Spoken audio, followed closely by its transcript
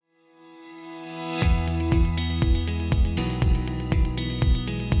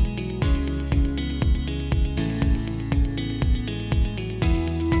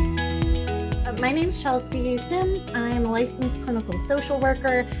my name's Chelsea Sims. I'm a licensed clinical social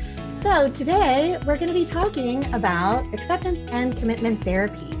worker. So today we're going to be talking about acceptance and commitment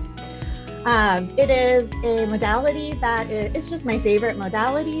therapy. It is a modality it's just my favorite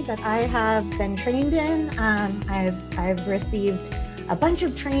modality that I have been trained in. I've received a bunch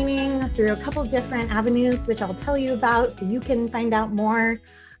of training through a couple different avenues, which I'll tell you about so you can find out more.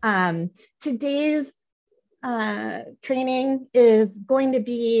 Today's training is going to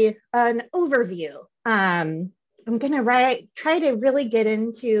be an overview. I'm going to try to really get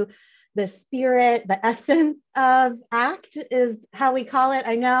into the spirit, the essence of ACT is how we call it.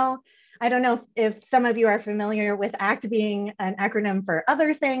 I don't know if some of you are familiar with ACT being an acronym for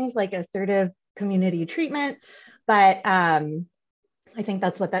other things like assertive community treatment, but I think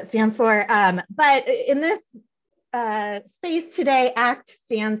that's what that stands for. But in this space today, ACT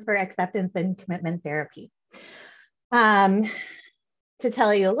stands for Acceptance and Commitment Therapy. To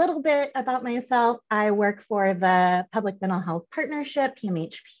tell you a little bit about myself, I work for the Public Mental Health Partnership,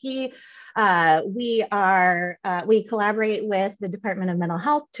 PMHP. We collaborate with the Department of Mental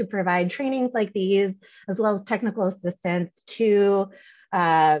Health to provide trainings like these, as well as technical assistance to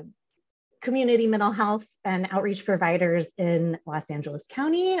community mental health and outreach providers in Los Angeles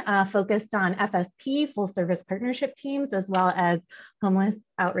County, focused on FSP, full service partnership teams, as well as homeless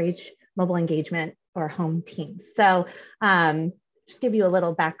outreach, mobile engagement, or home teams. So just give you a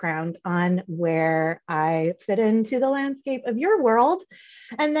little background on where I fit into the landscape of your world.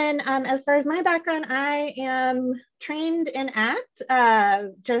 And then as far as my background, I am trained in ACT,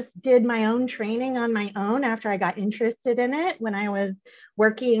 just did my own training on my own after I got interested in it when I was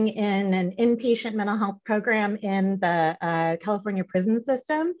working in an inpatient mental health program in the California prison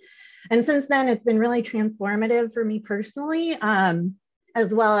system. And since then, it's been really transformative for me personally,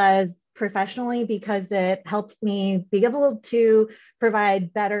 as well as professionally, because it helps me be able to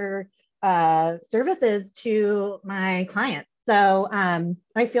provide better services to my clients. So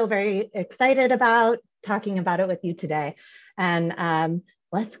I feel very excited about talking about it with you today. And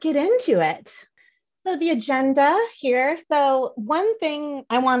let's get into it. So the agenda here. So one thing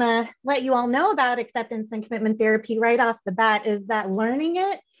I want to let you all know about acceptance and commitment therapy right off the bat is that learning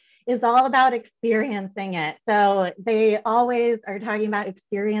it is all about experiencing it. So they always are talking about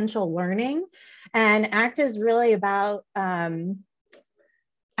experiential learning, and ACT is really about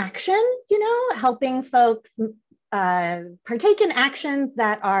action, helping folks partake in actions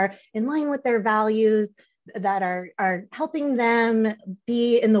that are in line with their values, that are helping them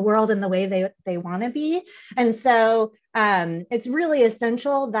be in the world in the way they want to be. And so it's really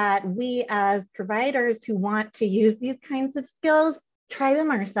essential that we as providers who want to use these kinds of skills try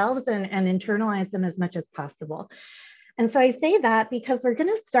them ourselves and internalize them as much as possible. And so I say that because we're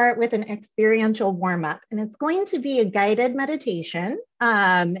going to start with an experiential warm-up, and it's going to be a guided meditation.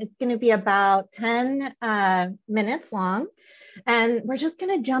 It's going to be about 10 minutes long, and we're just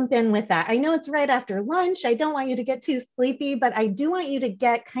going to jump in with that. I know it's right after lunch. I don't want you to get too sleepy, but I do want you to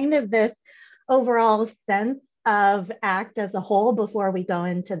get kind of this overall sense of ACT as a whole before we go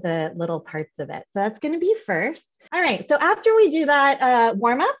into the little parts of it. So that's going to be first. All right, so after we do that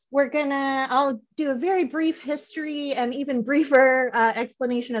warm up, I'll do a very brief history and even briefer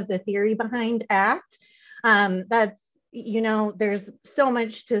explanation of the theory behind ACT. There's so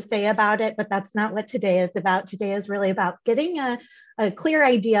much to say about it, but that's not what today is about. Today is really about getting a clear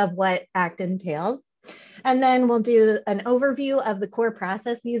idea of what ACT entails. And then we'll do an overview of the core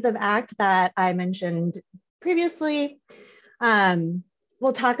processes of ACT that I mentioned previously.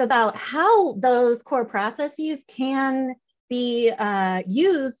 We'll talk about how those core processes can be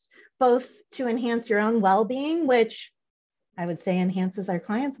used both to enhance your own well-being, which I would say enhances our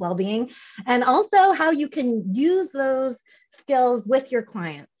clients' well-being, and also how you can use those skills with your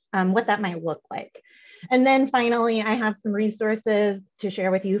clients, what that might look like. And then finally, I have some resources to share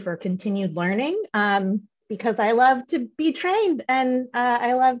with you for continued learning, because I love to be trained, and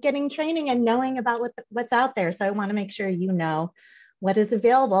I love getting training and knowing about what's out there. So I want to make sure you know what is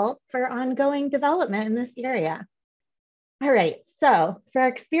available for ongoing development in this area. All right, so for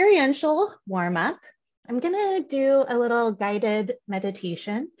experiential warm-up, I'm going to do a little guided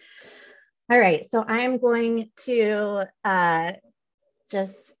meditation. All right, so I'm going to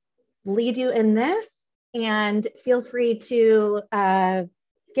just lead you in this, and feel free to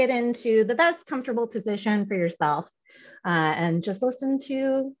get into the best comfortable position for yourself and just listen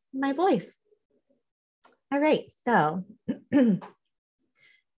to my voice. All right, so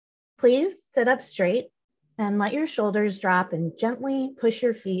please sit up straight and let your shoulders drop and gently push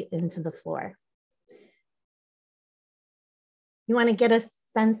your feet into the floor. You want to get a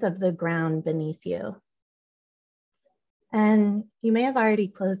sense of the ground beneath you. And you may have already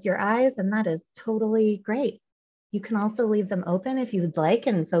closed your eyes, and that is totally great. You can also leave them open if you would like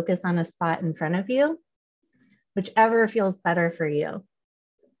and focus on a spot in front of you, whichever feels better for you.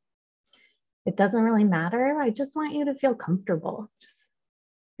 It doesn't really matter. I just want you to feel comfortable. Just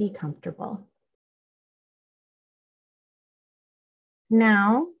be comfortable.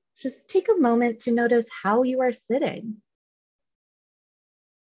 Now, just take a moment to notice how you are sitting.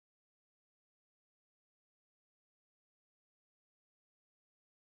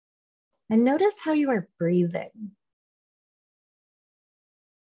 And notice how you are breathing.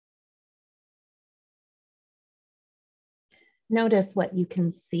 Notice what you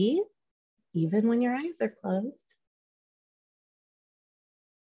can see, even when your eyes are closed.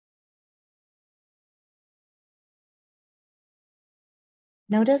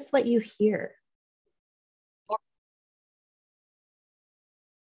 Notice what you hear.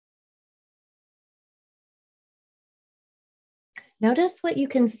 Notice what you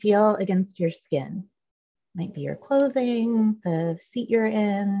can feel against your skin. Might be your clothing, the seat you're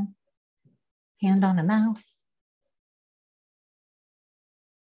in, hand on a mouse.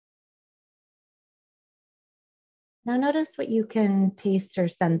 Now notice what you can taste or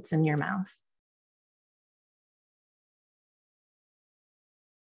sense in your mouth.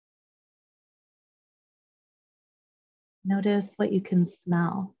 Notice what you can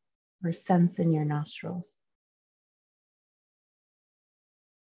smell or sense in your nostrils.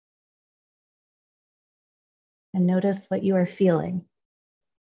 And notice what you are feeling.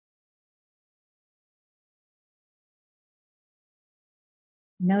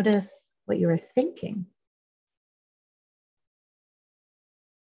 Notice what you are thinking.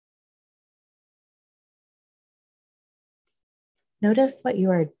 Notice what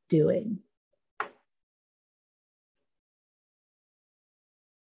you are doing.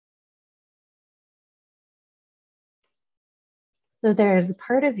 So there's a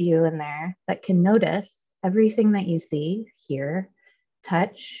part of you in there that can notice everything that you see, hear,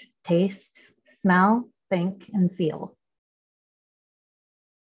 touch, taste, smell, think, and feel.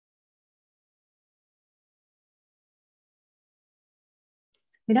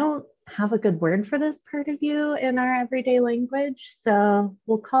 We don't have a good word for this part of you in our everyday language, so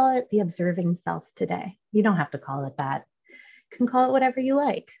we'll call it the observing self today. You don't have to call it that. You can call it whatever you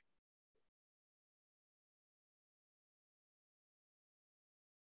like.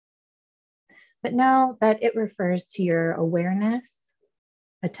 But know that it refers to your awareness,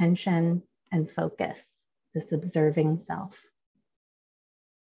 attention, and focus, this observing self.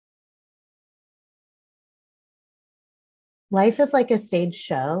 Life is like a stage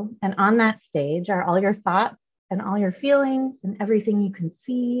show, and on that stage are all your thoughts and all your feelings and everything you can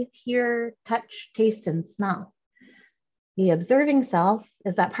see, hear, touch, taste, and smell. The observing self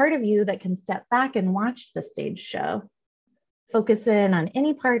is that part of you that can step back and watch the stage show, focus in on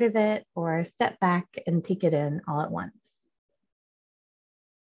any part of it, or step back and take it in all at once.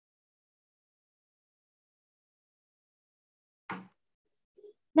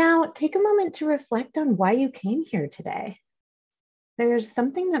 Now, take a moment to reflect on why you came here today. There's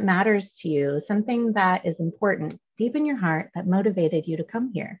something that matters to you, something that is important deep in your heart that motivated you to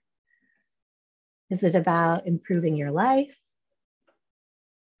come here. Is it about improving your life,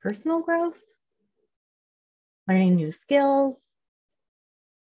 personal growth, learning new skills,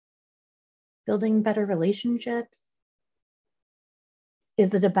 building better relationships?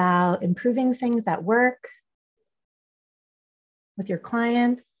 Is it about improving things at work, with your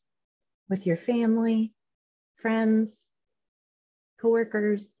clients, with your family, friends,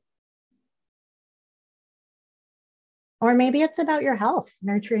 coworkers? Or maybe it's about your health,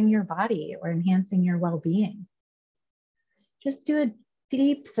 nurturing your body or enhancing your well-being. Just do a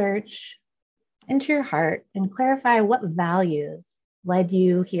deep search into your heart and clarify what values led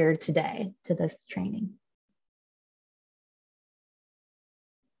you here today to this training.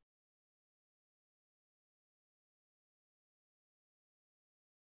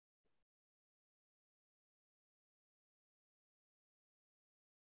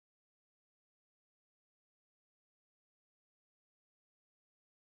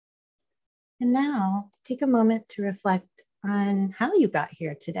 And now take a moment to reflect on how you got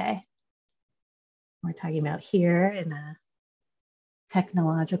here today. We're talking about here in a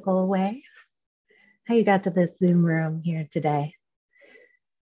technological way, how you got to this Zoom room here today.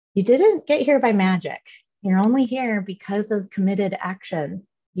 You didn't get here by magic. You're only here because of committed action.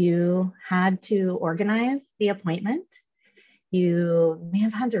 You had to organize the appointment. You may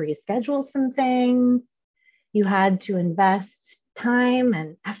have had to reschedule some things. You had to invest time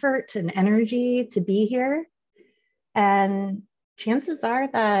and effort and energy to be here. And chances are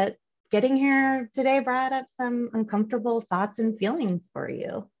that getting here today brought up some uncomfortable thoughts and feelings for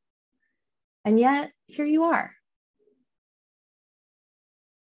you. And yet, here you are.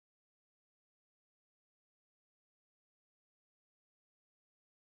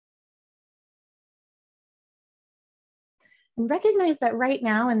 And recognize that right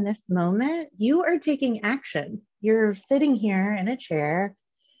now in this moment, you are taking action. You're sitting here in a chair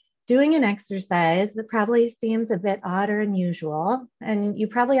doing an exercise that probably seems a bit odd or unusual. And you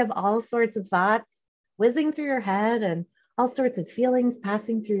probably have all sorts of thoughts whizzing through your head and all sorts of feelings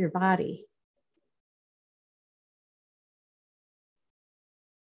passing through your body.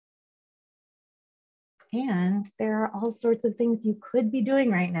 And there are all sorts of things you could be doing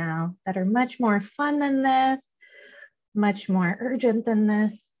right now that are much more fun than this, much more urgent than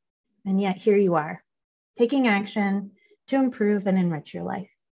this. And yet here you are, taking action to improve and enrich your life.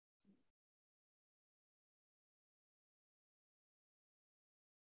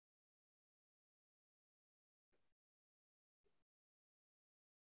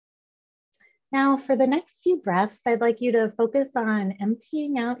 Now, for the next few breaths, I'd like you to focus on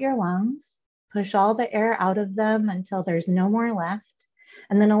emptying out your lungs, push all the air out of them until there's no more left,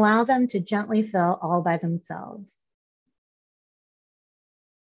 and then allow them to gently fill all by themselves.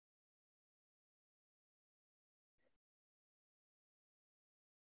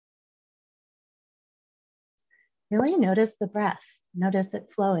 Really notice the breath. Notice it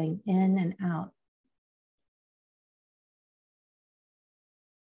flowing in and out.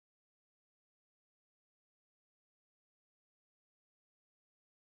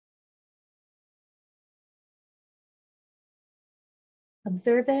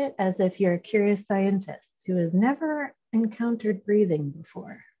 Observe it as if you're a curious scientist who has never encountered breathing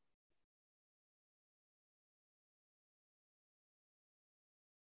before.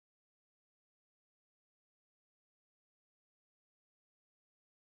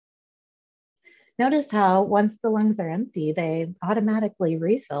 Notice how once the lungs are empty, they automatically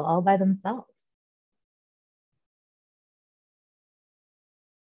refill all by themselves.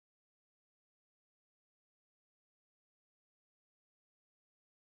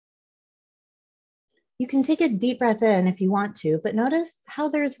 You can take a deep breath in if you want to, but notice how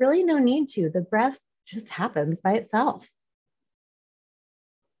there's really no need to. The breath just happens by itself.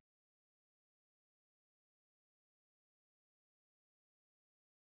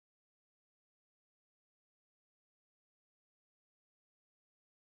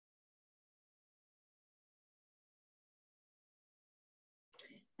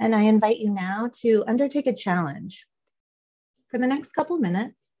 And I invite you now to undertake a challenge. For the next couple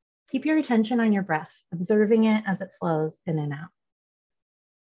minutes, keep your attention on your breath, observing it as it flows in and out.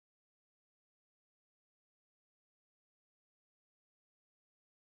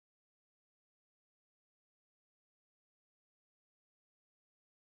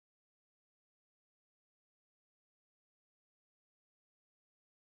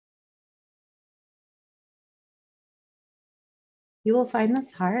 You will find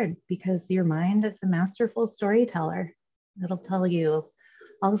this hard because your mind is a masterful storyteller. It'll tell you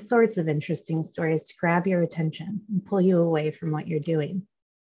all sorts of interesting stories to grab your attention and pull you away from what you're doing.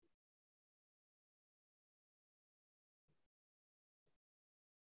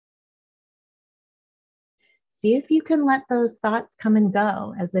 See if you can let those thoughts come and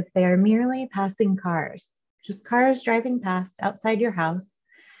go as if they are merely passing cars, just cars driving past outside your house,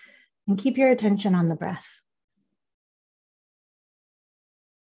 and keep your attention on the breath.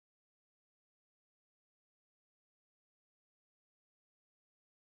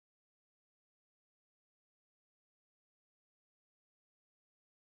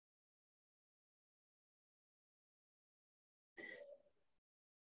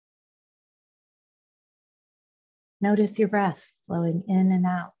 Notice your breath flowing in and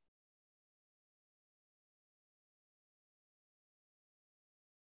out.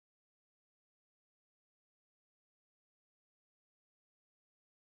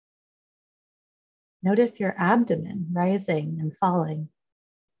 Notice your abdomen rising and falling.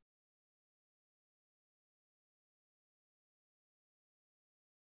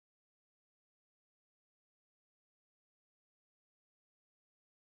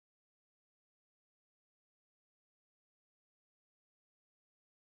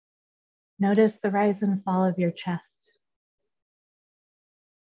 Notice the rise and fall of your chest.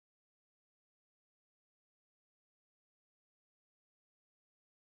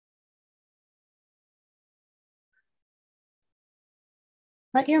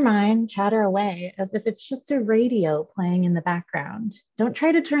 Let your mind chatter away as if it's just a radio playing in the background. Don't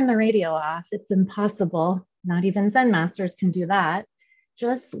try to turn the radio off. It's impossible. Not even Zen masters can do that.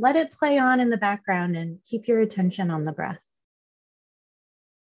 Just let it play on in the background and keep your attention on the breath.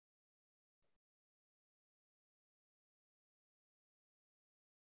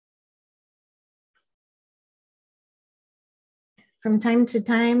 From time to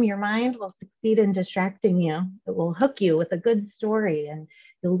time, your mind will succeed in distracting you. It will hook you with a good story and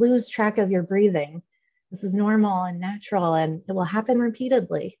you'll lose track of your breathing. This is normal and natural, and it will happen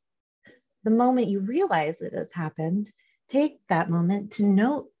repeatedly. The moment you realize it has happened, take that moment to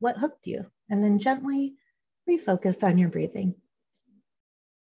note what hooked you and then gently refocus on your breathing.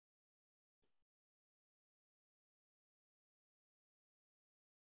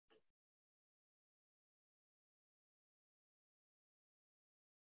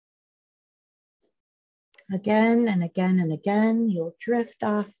 Again and again and again, you'll drift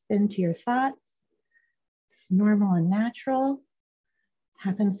off into your thoughts. It's normal and natural.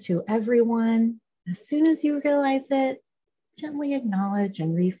 Happens to everyone. As soon as you realize it, gently acknowledge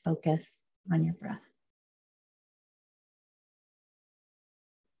and refocus on your breath.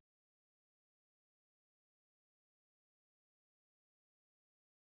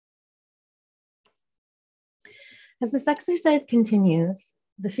 As this exercise continues,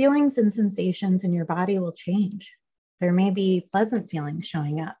 the feelings and sensations in your body will change. There may be pleasant feelings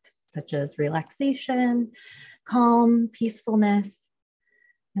showing up, such as relaxation, calm, peacefulness.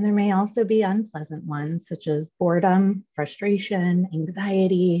 And there may also be unpleasant ones, such as boredom, frustration,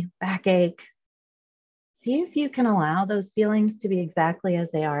 anxiety, backache. See if you can allow those feelings to be exactly as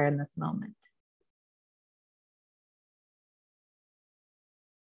they are in this moment.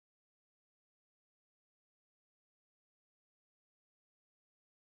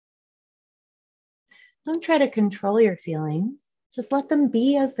 Don't try to control your feelings. Just let them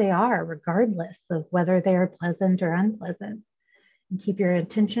be as they are, regardless of whether they are pleasant or unpleasant. And keep your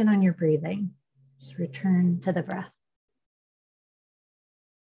attention on your breathing. Just return to the breath.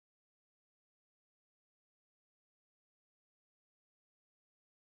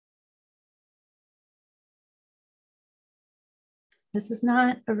 This is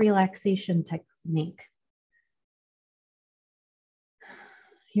not a relaxation technique.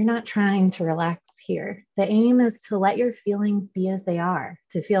 You're not trying to relax here. The aim is to let your feelings be as they are,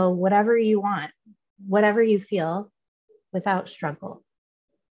 to feel whatever you want, whatever you feel, without struggle.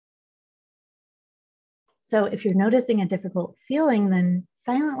 So if you're noticing a difficult feeling, then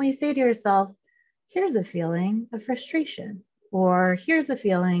silently say to yourself, here's a feeling of frustration, or here's a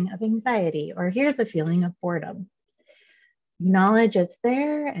feeling of anxiety, or here's a feeling of boredom. Acknowledge it's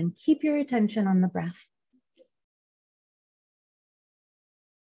there and keep your attention on the breath.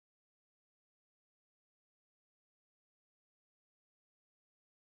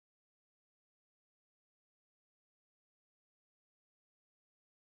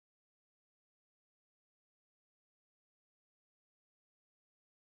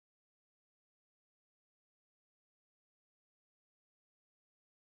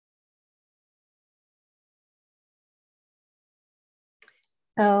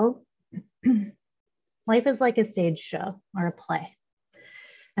 So life is like a stage show or a play.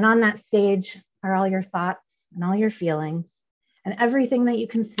 And on that stage are all your thoughts and all your feelings and everything that you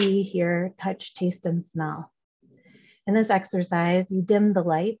can see, hear, touch, taste, and smell. In this exercise, you dim the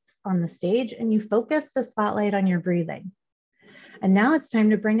lights on the stage and you focus the spotlight on your breathing. And now it's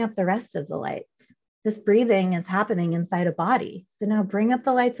time to bring up the rest of the lights. This breathing is happening inside a body. So now bring up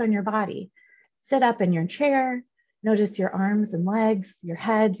the lights on your body. Sit up in your chair. Notice your arms and legs, your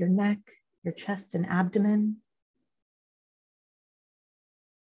head, your neck, your chest and abdomen.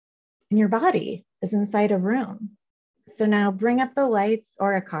 And your body is inside a room. So now bring up the lights,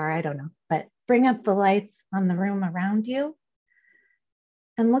 or a car, I don't know, but bring up the lights on the room around you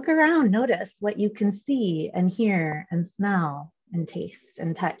and look around. Notice what you can see and hear and smell and taste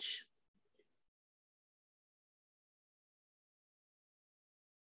and touch.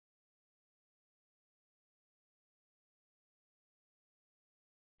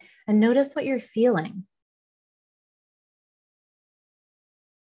 And notice what you're feeling.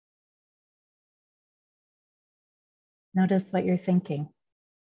 Notice what you're thinking.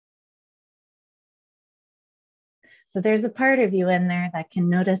 So there's a part of you in there that can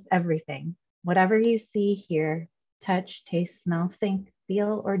notice everything. Whatever you see, hear, touch, taste, smell, think,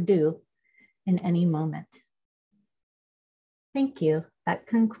 feel, or do in any moment. Thank you. That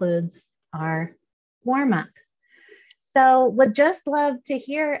concludes our warm-up. So would just love to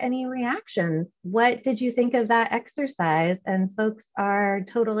hear any reactions. What did you think of that exercise? And folks are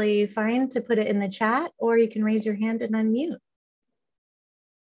totally fine to put it in the chat, or you can raise your hand and unmute.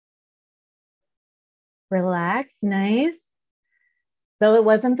 Relax, nice. Though it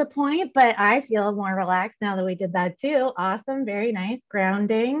wasn't the point, but I feel more relaxed now that we did that too. Awesome, very nice.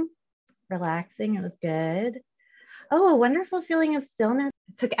 Grounding, relaxing, it was good. Oh, a wonderful feeling of stillness.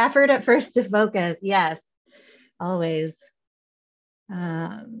 It took effort at first to focus. Yes, always.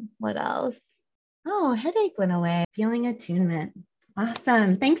 What else? Oh, headache went away. Feeling attunement.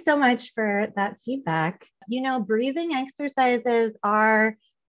 Awesome. Thanks so much for that feedback. You know, breathing exercises are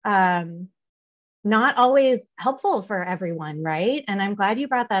um, not always helpful for everyone, right? And I'm glad you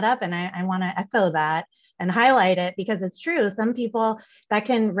brought that up. And I want to echo that and highlight it because it's true. Some people that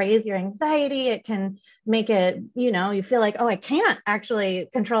can raise your anxiety. It can make it, you know, you feel like, oh, I can't actually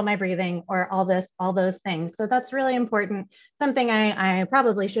control my breathing or all those things. So that's really important. Something I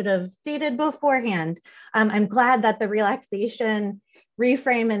probably should have stated beforehand. I'm glad that the relaxation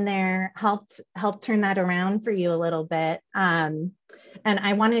reframe in there helped turn that around for you a little bit. And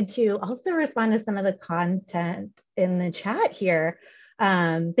I wanted to also respond to some of the content in the chat here.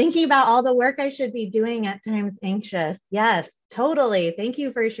 Thinking about all the work I should be doing at times anxious. Yes, totally. Thank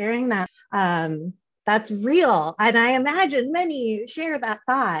you for sharing that. That's real. And I imagine many share that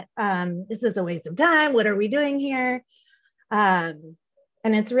thought. This is a waste of time. What are we doing here? And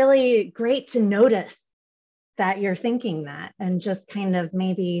it's really great to notice that you're thinking that and just kind of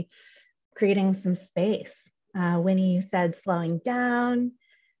maybe creating some space. Winnie said slowing down.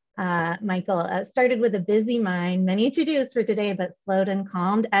 Michael started with a busy mind, many to-dos for today, but slowed and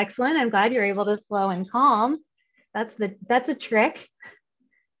calmed. Excellent. I'm glad you're able to slow and calm. That's a trick.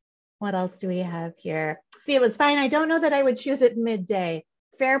 What else do we have here? See, it was fine. I don't know that I would choose it midday.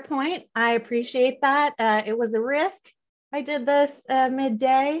 Fair point. I appreciate that. It was a risk. I did this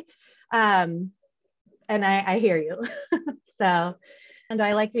midday. And I hear you. So, and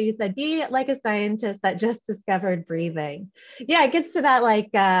I like what you said, be like a scientist that just discovered breathing. Yeah, it gets to that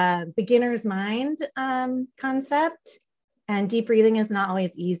like beginner's mind concept. And deep breathing is not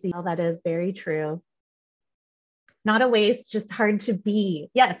always easy. That is very true. Not a waste, just hard to be.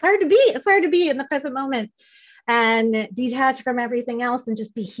 Yeah, it's hard to be. It's hard to be in the present moment and detach from everything else and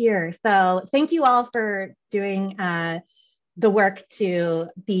just be here. So thank you all for doing the work to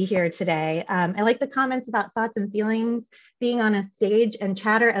be here today. I like the comments about thoughts and feelings being on a stage and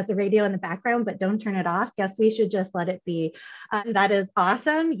chatter as a radio in the background, but don't turn it off. Guess we should just let it be. That is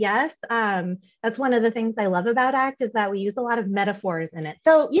awesome. Yes, that's one of the things I love about ACT is that we use a lot of metaphors in it.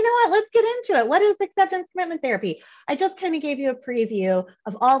 So you know what, let's get into it. What is acceptance commitment therapy? I just kind of gave you a preview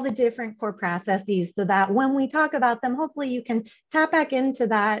of all the different core processes so that when we talk about them, hopefully you can tap back into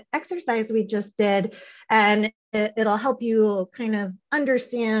that exercise we just did and it'll help you kind of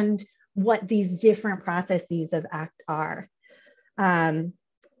understand what these different processes of ACT are.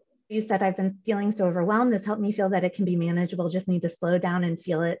 You said, I've been feeling so overwhelmed. This helped me feel that it can be manageable. Just need to slow down and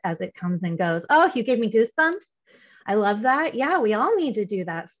feel it as it comes and goes. Oh, you gave me goosebumps. I love that. Yeah, we all need to do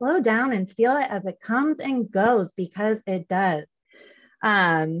that. Slow down and feel it as it comes and goes because it does.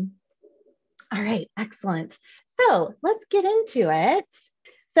 All right, excellent. So let's get into it.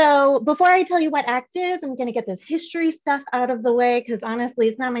 So before I tell you what ACT is, I'm going to get this history stuff out of the way because honestly,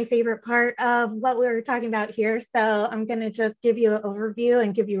 it's not my favorite part of what we're talking about here. So I'm going to just give you an overview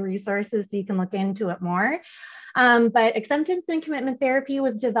and give you resources so you can look into it more. But acceptance and commitment therapy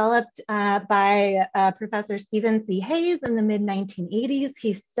was developed by Professor Stephen C. Hayes in the mid-1980s.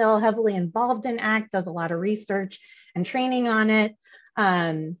 He's still heavily involved in ACT, does a lot of research and training on it.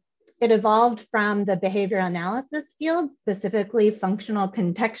 It evolved from the behavioral analysis field, specifically functional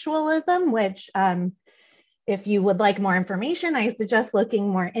contextualism, which if you would like more information, I suggest looking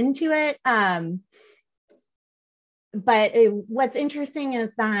more into it. But what's interesting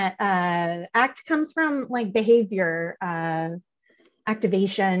is that ACT comes from like behavior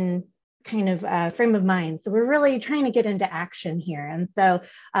activation kind of frame of mind. So we're really trying to get into action here. And so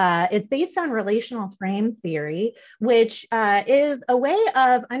it's based on relational frame theory, which is a way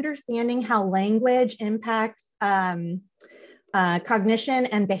of understanding how language impacts cognition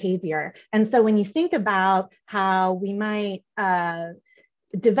and behavior. And so when you think about how we might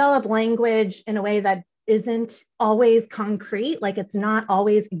develop language in a way that isn't always concrete, like it's not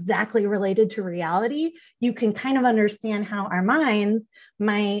always exactly related to reality, you can kind of understand how our minds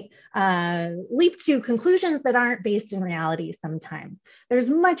might leap to conclusions that aren't based in reality sometimes. There's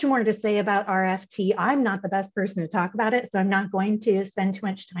much more to say about RFT. I'm not the best person to talk about it, so I'm not going to spend too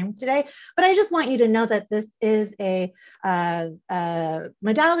much time today, but I just want you to know that this is a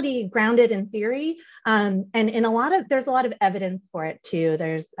modality grounded in theory, and in there's a lot of evidence for it too.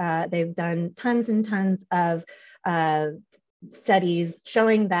 They've done tons and tons of studies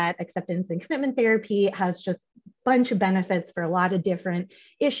showing that acceptance and commitment therapy has just a bunch of benefits for a lot of different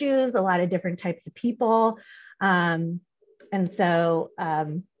issues, a lot of different types of people. And so,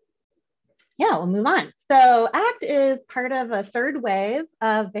 yeah, we'll move on. So ACT is part of a third wave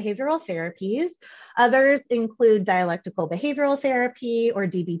of behavioral therapies. Others include dialectical behavioral therapy or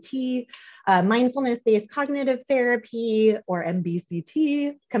DBT, mindfulness-based cognitive therapy or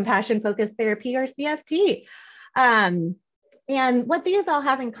MBCT, compassion-focused therapy or CFT. And what these all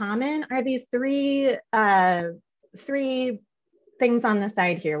have in common are these three things on the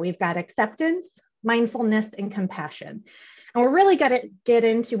side here. We've got acceptance, mindfulness, and compassion. And we're really going to get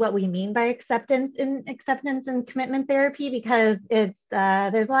into what we mean by acceptance and commitment therapy, because it's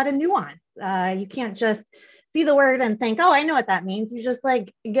there's a lot of nuance. You can't just see the word and think, oh, I know what that means. You just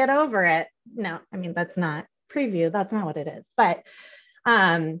like get over it. No, I mean, that's not preview. That's not what it is.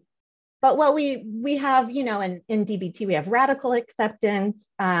 But what we have, you know, in DBT, we have radical acceptance,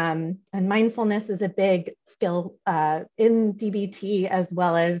 and mindfulness is a big skill in DBT as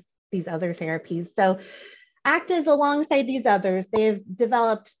well as these other therapies. So ACT is alongside these others. They've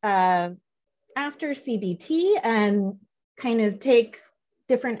developed after CBT and kind of take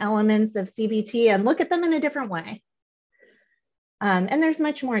different elements of CBT and look at them in a different way. And there's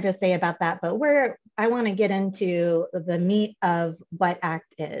much more to say about that, but I want to get into the meat of what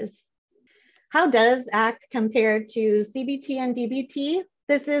ACT is. How does ACT compare to CBT and DBT?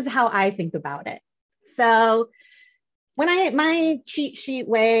 This is how I think about it. So when my cheat sheet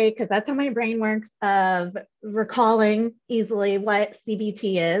way, because that's how my brain works, of recalling easily what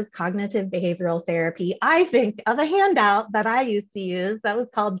CBT is, cognitive behavioral therapy, I think of a handout that I used to use that was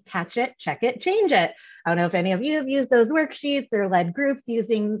called Catch It, Check It, Change It. I don't know if any of you have used those worksheets or led groups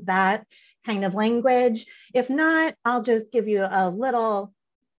using that kind of language. If not, I'll just give you a little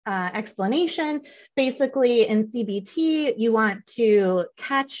explanation. Basically, in CBT, you want to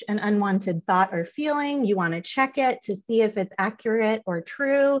catch an unwanted thought or feeling. You want to check it to see if it's accurate or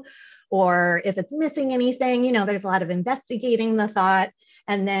true, or if it's missing anything. You know, there's a lot of investigating the thought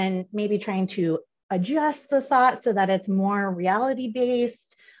and then maybe trying to adjust the thought so that it's more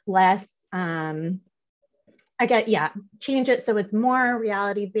reality-based, less, change it so it's more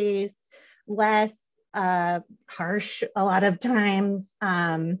reality-based, less harsh a lot of times,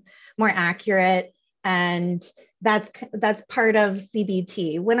 more accurate. And that's part of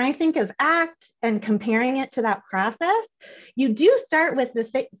CBT. When I think of ACT and comparing it to that process, you do start with the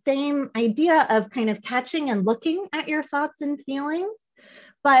same idea of kind of catching and looking at your thoughts and feelings.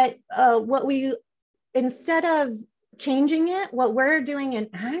 But instead of changing it, what we're doing in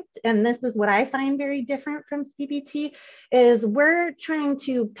ACT, and this is what I find very different from CBT, is we're trying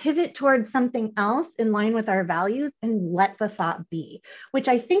to pivot towards something else in line with our values and let the thought be, which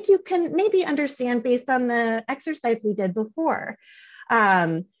I think you can maybe understand based on the exercise we did before.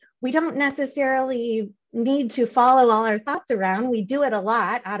 We don't necessarily need to follow all our thoughts around. We do it a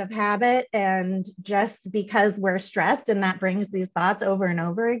lot out of habit and just because we're stressed, and that brings these thoughts over and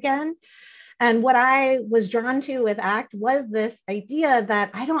over again. And what I was drawn to with ACT was this idea that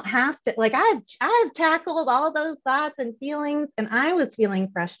I don't have to, like I've tackled all those thoughts and feelings, and I was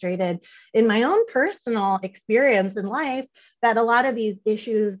feeling frustrated in my own personal experience in life that a lot of these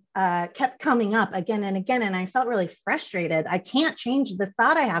issues kept coming up again and again. And I felt really frustrated. I can't change the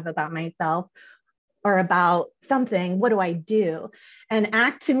thought I have about myself or about something. What do I do? And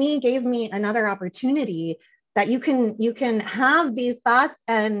ACT to me gave me another opportunity that you can have these thoughts,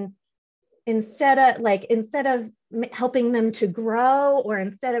 and instead of helping them to grow, or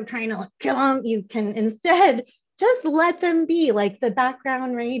instead of trying to kill them, you can instead just let them be like the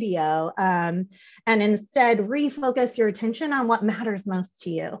background radio, and instead refocus your attention on what matters most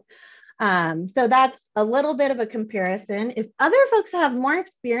to you. So that's a little bit of a comparison. If other folks have more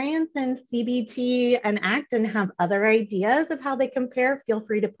experience in CBT and ACT and have other ideas of how they compare, feel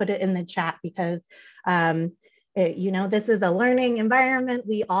free to put it in the chat, because this is a learning environment.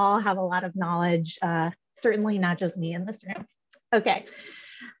 We all have a lot of knowledge, certainly not just me in this room. Okay.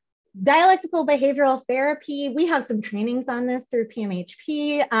 Dialectical behavioral therapy. We have some trainings on this through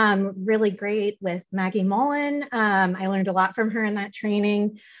PMHP, really great with Maggie Mullen. I learned a lot from her in that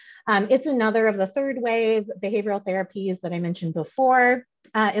training. It's another of the third wave behavioral therapies that I mentioned before.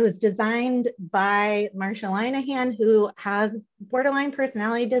 It was designed by Marsha Linehan, who has borderline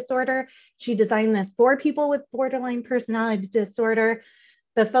personality disorder. She designed this for people with borderline personality disorder.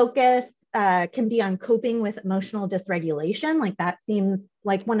 The focus can be on coping with emotional dysregulation. Like that seems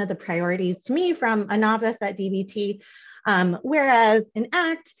like one of the priorities to me from a novice at DBT. Whereas in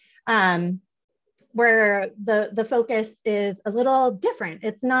ACT, where the focus is a little different.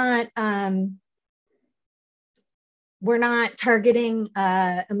 It's not, we're not targeting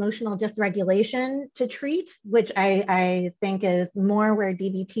emotional dysregulation to treat, which I think is more where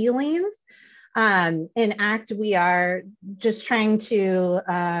DBT leans. In ACT, we are just trying to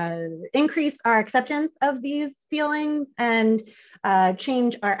increase our acceptance of these feelings and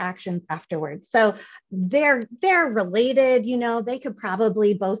change our actions afterwards. So they're related, they could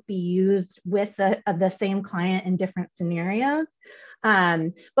probably both be used with the same client in different scenarios.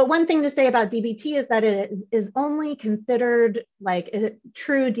 But one thing to say about DBT is that it is only considered like a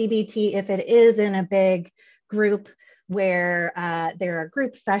true DBT if it is in a big group where there are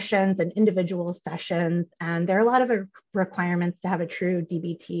group sessions and individual sessions, and there are a lot of requirements to have a true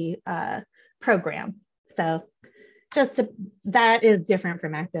DBT program. So that is different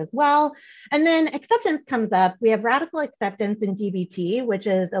from ACT as well. And then acceptance comes up. We have radical acceptance in DBT, which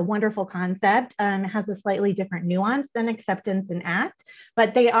is a wonderful concept. It has a slightly different nuance than acceptance in ACT,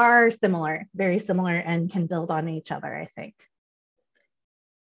 but they are similar, very similar, and can build on each other, I think.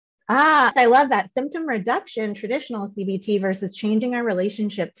 I love that. Symptom reduction, traditional CBT versus changing our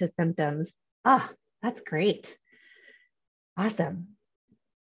relationship to symptoms. That's great. Awesome.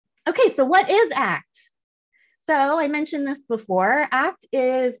 Okay, so what is ACT? So I mentioned this before. ACT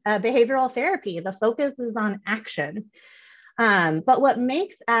is a behavioral therapy. The focus is on action. But what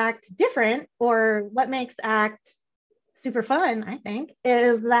makes ACT different, or what makes ACT super fun, I think,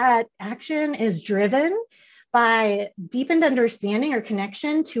 is that action is driven by deepened understanding or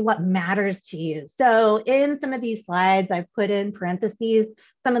connection to what matters to you. So in some of these slides, I've put in parentheses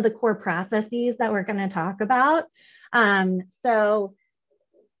some of the core processes that we're going to talk about. So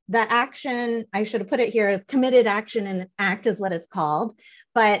the action, I should have put it here as committed action, and ACT is what it's called.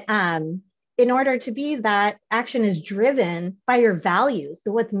 But in order to be that, action is driven by your values.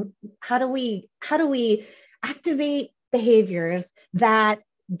 So how do we activate behaviors that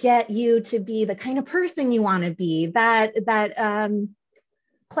get you to be the kind of person you want to be, that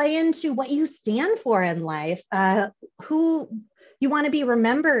play into what you stand for in life, who you want to be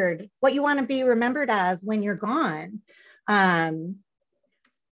remembered, what you want to be remembered as when you're gone,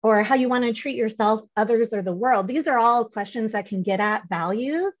 or how you want to treat yourself, others, or the world. These are all questions that can get at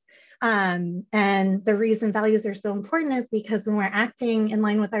values. And the reason values are so important is because when we're acting in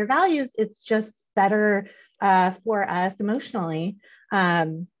line with our values, it's just better for us emotionally,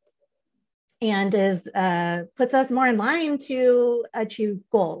 and puts us more in line to achieve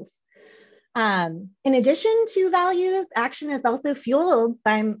goals. In addition to values, action is also fueled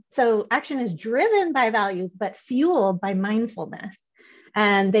by, so action is driven by values, but fueled by mindfulness.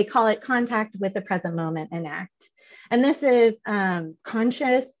 And they call it contact with the present moment in ACT. And this is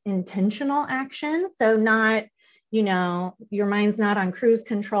conscious, intentional action. So not, your mind's not on cruise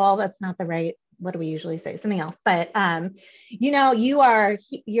control. That's not the right, what do we usually say? Something else. But, you're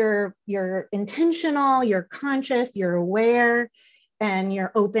intentional, you're conscious, you're aware, and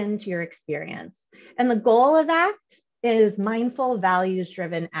you're open to your experience. And the goal of ACT is mindful,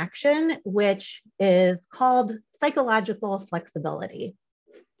 values-driven action, which is called psychological flexibility.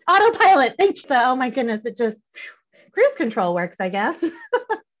 Autopilot, thank you. Oh my goodness, it just, cruise control works, I guess.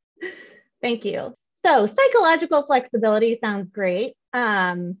 Thank you. So psychological flexibility sounds great.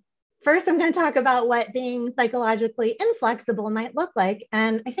 First, I'm going to talk about what being psychologically inflexible might look like.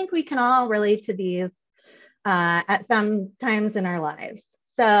 And I think we can all relate to these at some times in our lives.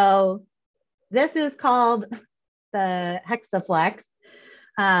 So this is called the hexaflex.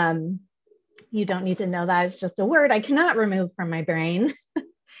 You don't need to know that. It's just a word I cannot remove from my brain.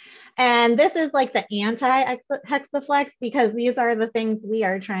 And this is like the anti-hexaflex, because these are the things we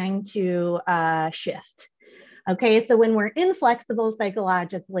are trying to shift. Okay, so when we're inflexible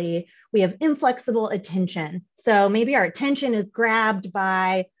psychologically, we have inflexible attention. So maybe our attention is grabbed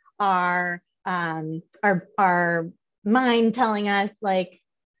by our mind telling us like,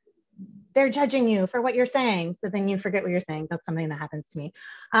 they're judging you for what you're saying. So then you forget what you're saying. That's something that happens to me.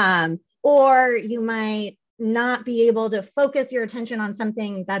 Or you might not be able to focus your attention on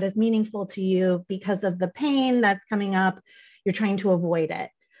something that is meaningful to you because of the pain that's coming up. You're trying to avoid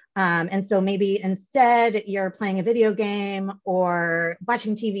it. And so maybe instead you're playing a video game or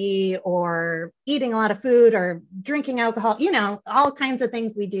watching TV or eating a lot of food or drinking alcohol, all kinds of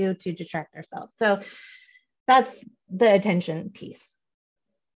things we do to distract ourselves. So that's the attention piece.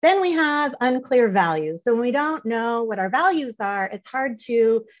 Then we have unclear values. So when we don't know what our values are, it's hard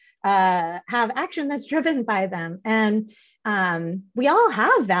to have action that's driven by them. And we all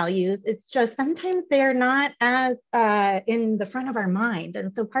have values. It's just sometimes they're not as in the front of our mind.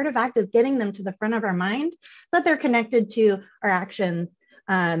 And so part of ACT is getting them to the front of our mind so that they're connected to our actions.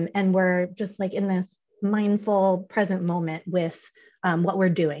 And we're just like in this mindful present moment with what we're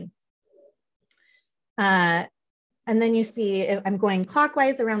doing. And then you see, I'm going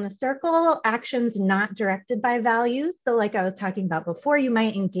clockwise around the circle, actions not directed by values. So like I was talking about before, you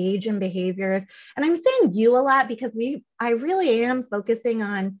might engage in behaviors. And I'm saying you a lot because I really am focusing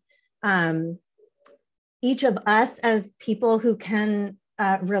on each of us as people who can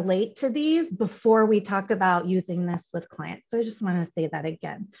relate to these before we talk about using this with clients. So I just want to say that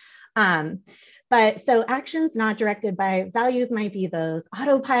again. But so actions not directed by values might be those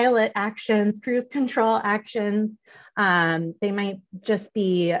autopilot actions, cruise control actions. They might just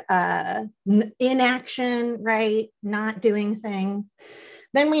be inaction, right? Not doing things.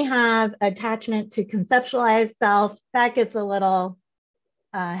 Then we have attachment to conceptualized self. That gets a little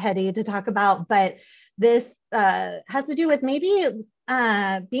heady to talk about, but this has to do with maybe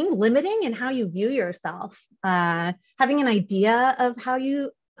being limiting in how you view yourself, having an idea of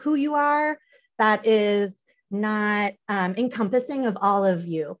who you are that is not encompassing of all of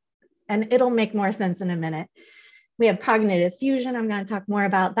you. And it'll make more sense in a minute. We have cognitive fusion. I'm going to talk more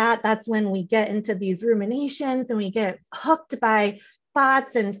about that. That's when we get into these ruminations and we get hooked by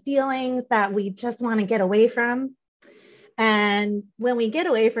thoughts and feelings that we just want to get away from. And when we get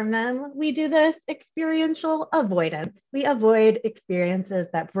away from them, we do this experiential avoidance. We avoid experiences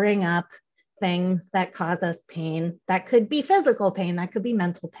that bring up things that cause us pain. That could be physical pain, that could be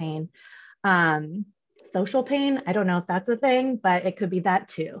mental pain. Social pain, I don't know if that's a thing, but it could be that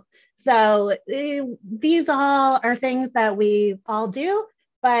too. So these all are things that we all do,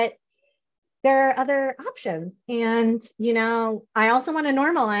 but there are other options. And, you know, I also want to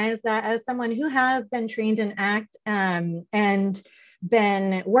normalize that as someone who has been trained in ACT and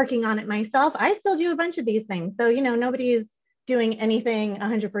been working on it myself, I still do a bunch of these things. So, you know, nobody's doing anything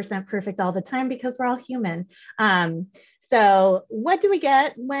 100% perfect all the time because we're all human. So what do we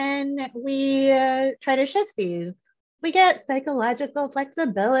get when we try to shift these? We get psychological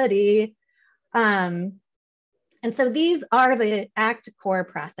flexibility. And so these are the ACT core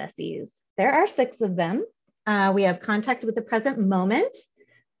processes. There are 6 of them. We have contact with the present moment.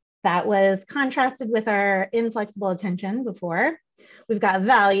 That was contrasted with our inflexible attention before. We've got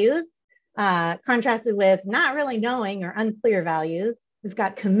values, contrasted with not really knowing or unclear values. We've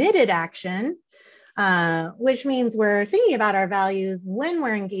got committed action, which means we're thinking about our values when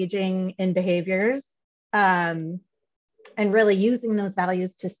we're engaging in behaviors and really using those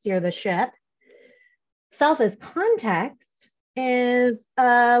values to steer the ship. Self as context is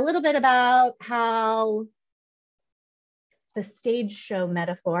a little bit about how the stage show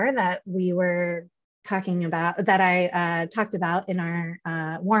metaphor that we were talking about, that I talked about in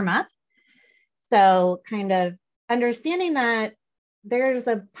our warm-up. So kind of understanding that there's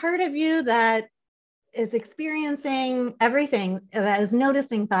a part of you that is experiencing everything, that is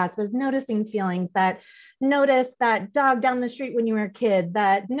noticing thoughts, is noticing feelings, that noticed that dog down the street when you were a kid,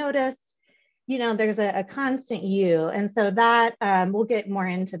 that noticed, you know, there's a constant you. And so that we'll get more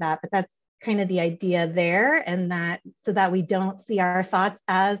into that, but that's kind of the idea there, and that so that we don't see our thoughts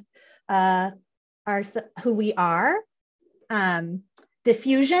as who we are.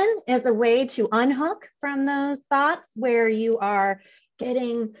 Diffusion is a way to unhook from those thoughts where you are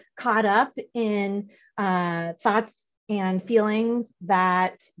getting caught up in thoughts and feelings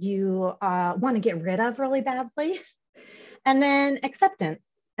that you want to get rid of really badly. And then acceptance.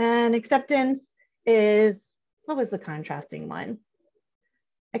 And acceptance is, what was the contrasting one?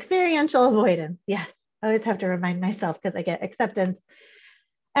 Experiential avoidance. Yes, I always have to remind myself because I get acceptance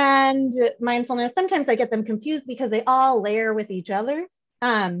and mindfulness. Sometimes I get them confused because they all layer with each other.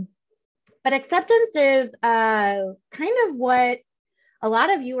 But acceptance is kind of what a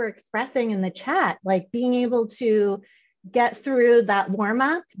lot of you were expressing in the chat, like being able to get through that warm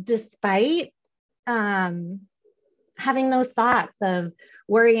up despite having those thoughts of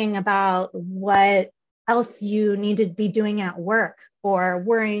worrying about what else you need to be doing at work, or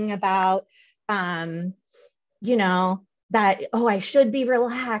worrying about, you know, that, oh, I should be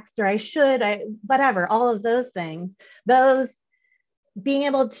relaxed, or whatever, all of those things, those being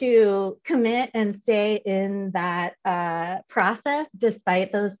able to commit and stay in that process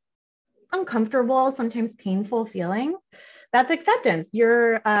despite those uncomfortable, sometimes painful feelings, that's acceptance.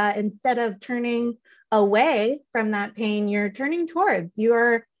 You're instead of turning away from that pain, you're turning towards,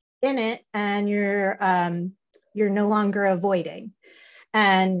 you're in it, and you're no longer avoiding.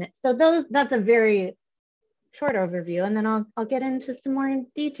 And so that's a very short overview, and then I'll get into some more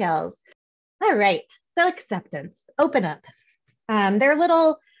details. All right, so acceptance, open up. There are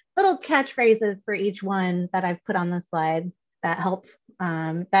little catchphrases for each one that I've put on the slide that help,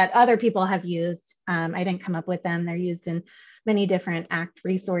 that other people have used. I didn't come up with them. They're used in many different ACT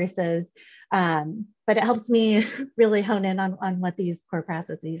resources, but it helps me really hone in on what these core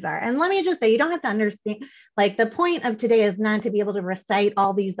processes are. And let me just say, you don't have to understand, like the point of today is not to be able to recite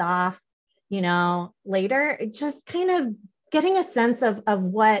all these off, you know, later, just kind of getting a sense of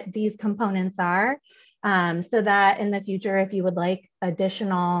what these components are. So that in the future, if you would like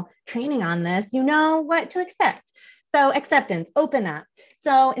additional training on this, you know what to expect. So acceptance, open up.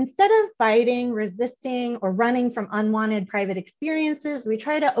 So instead of fighting, resisting, or running from unwanted private experiences, we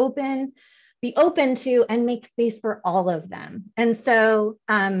try to open be open to and make space for all of them. And so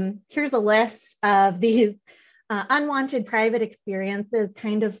here's a list of these unwanted private experiences,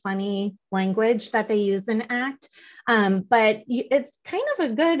 kind of funny language that they use in ACT. But it's kind of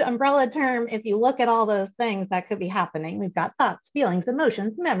a good umbrella term if you look at all those things that could be happening. We've got thoughts, feelings,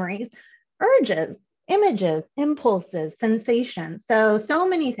 emotions, memories, urges, images, impulses, sensations. So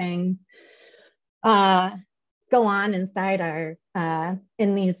many things go on inside our,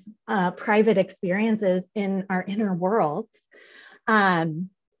 in these private experiences in our inner worlds.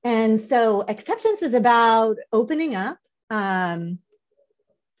 And so acceptance is about opening up,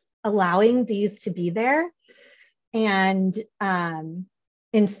 allowing these to be there, and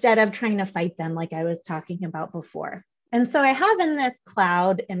instead of trying to fight them like I was talking about before. And so I have in this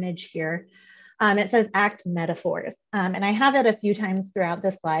cloud image here, it says ACT metaphors. And I have it a few times throughout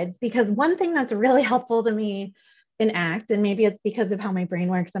the slides, because one thing that's really helpful to me in ACT, and maybe it's because of how my brain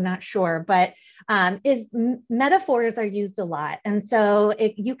works, I'm not sure, but is metaphors are used a lot. And so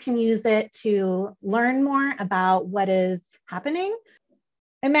you can use it to learn more about what is happening.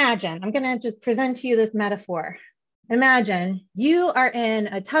 Imagine, I'm gonna just present to you this metaphor. Imagine you are in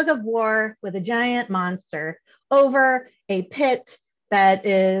a tug of war with a giant monster over a pit that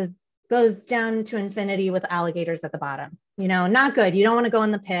goes down to infinity with alligators at the bottom. You know, not good. You don't want to go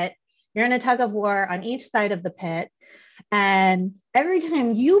in the pit. You're in a tug of war on each side of the pit. And every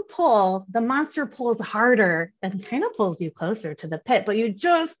time you pull, the monster pulls harder and kind of pulls you closer to the pit, but you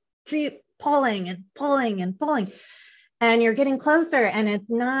just keep pulling and pulling and pulling. And you're getting closer and it's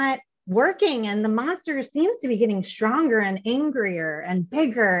not working. And the monster seems to be getting stronger and angrier and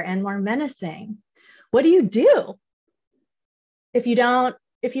bigger and more menacing. What do you do if you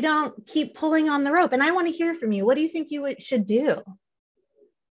don't keep pulling on the rope? And I want to hear from you. What do you think you should do?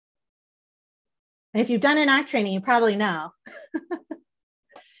 And if you've done an ACT training, you probably know.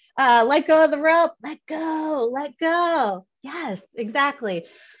 Let go of the rope, let go. Yes, exactly.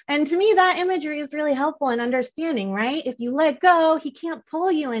 And to me, that imagery is really helpful in understanding, right? If you let go, he can't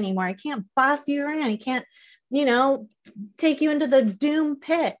pull you anymore. He can't boss you around. He can't, you know, take you into the doom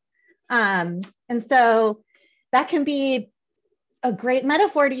pit. And so that can be a great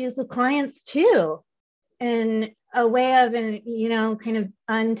metaphor to use with clients too, in a way of, you know, kind of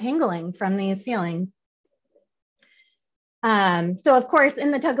untangling from these feelings. So of course,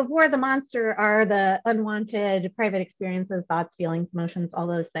 in the tug of war, the monster are the unwanted private experiences, thoughts, feelings, emotions, all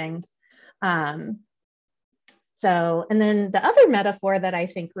those things. And then the other metaphor that I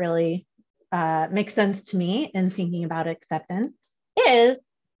think really makes sense to me in thinking about acceptance is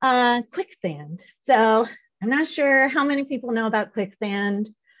quicksand. So I'm not sure how many people know about quicksand.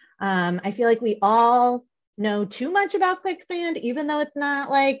 I feel like we all know too much about quicksand, even though it's not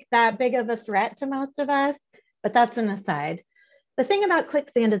like that big of a threat to most of us, but that's an aside. The thing about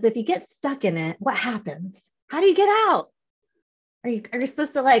quicksand is if you get stuck in it, what happens? How do you get out? Are you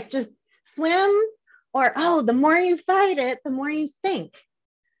supposed to like just swim? Or, oh, the more you fight it, the more you sink.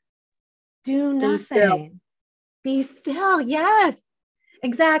 Do nothing. Still. Be still. Yes,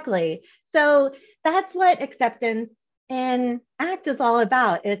 exactly. So that's what acceptance and ACT is all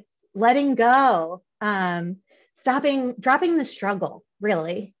about. It's letting go, dropping the struggle,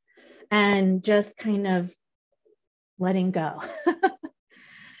 really, and just kind of letting go.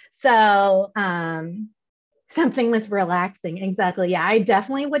 So something with relaxing. Exactly. Yeah, I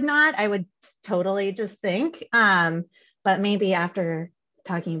definitely would not. I would totally just sink. But maybe after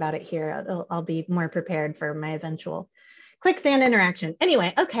talking about it here, I'll be more prepared for my eventual quicksand interaction.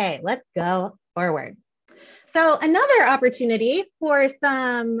 Anyway, okay, let's go forward. So another opportunity for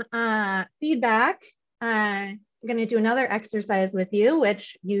some feedback. I'm going to do another exercise with you,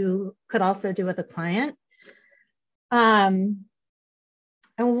 which you could also do with a client. I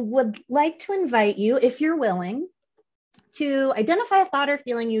would like to invite you, if you're willing, to identify a thought or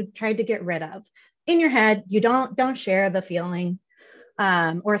feeling you tried to get rid of. In your head, you don't share the feeling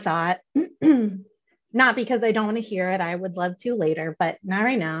or thought. Not because I don't want to hear it. I would love to later, but not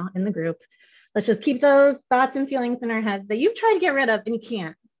right now in the group. Let's just keep those thoughts and feelings in our heads that you've tried to get rid of and you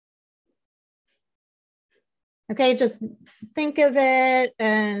can't. Okay, just think of it,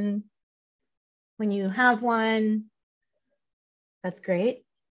 and when you have one, that's great.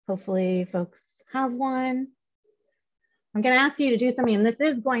 Hopefully folks have one. I'm going to ask you to do something, and this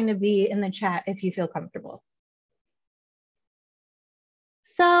is going to be in the chat if you feel comfortable.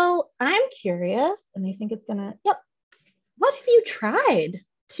 So I'm curious, and I think it's gonna, yep. What have you tried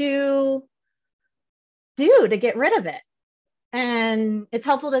to do to get rid of it? And it's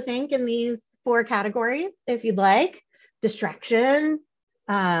helpful to think in these 4 categories, if you'd like: distraction,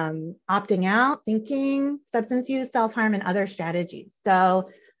 opting out, thinking, substance use, self-harm, and other strategies.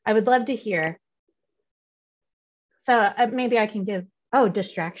 So I would love to hear. So maybe I can give,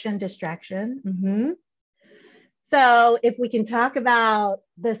 distraction. So if we can talk about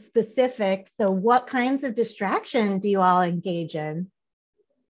the specifics, so what kinds of distraction do you all engage in?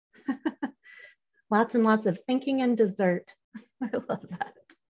 Lots and lots of thinking and dessert. I love that.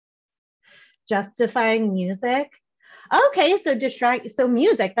 Justifying music. Okay, so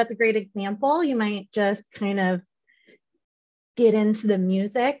music, that's a great example. You might just kind of get into the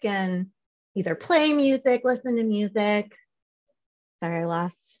music and either play music, listen to music. Sorry, I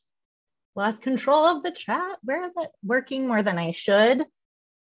lost control of the chat. Where is it? Working more than I should.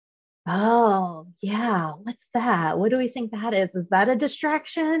 Oh, yeah. What's that? What do we think that is? Is that a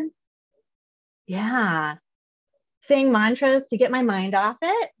distraction? Yeah. Saying mantras to get my mind off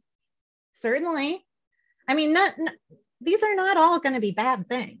it? Certainly. I mean, these are not all going to be bad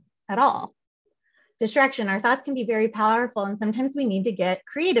things at all. Distraction, our thoughts can be very powerful, and sometimes we need to get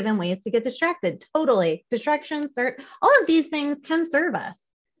creative in ways to get distracted. Totally. Distractions, all of these things can serve us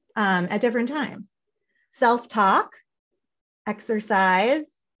at different times. Self-talk, exercise,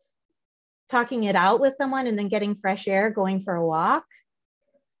 talking it out with someone and then getting fresh air, going for a walk,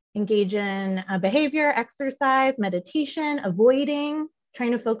 engage in behavior, exercise, meditation, avoiding,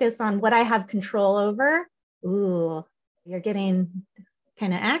 trying to focus on what I have control over. Ooh, you're getting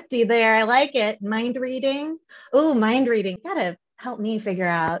kind of acty there. I like it. Mind reading. Oh, mind reading. You gotta help me figure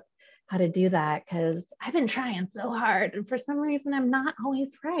out how to do that because I've been trying so hard. And for some reason, I'm not always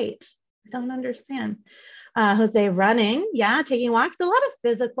right. I don't understand. Jose, running. Yeah, taking walks. A lot of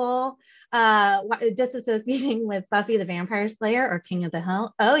physical, disassociating with Buffy the Vampire Slayer or King of the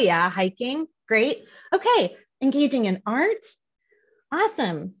Hill. Oh, yeah, hiking. Great. Okay, engaging in art.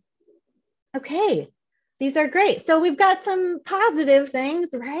 Awesome. Okay. These are great. So we've got some positive things,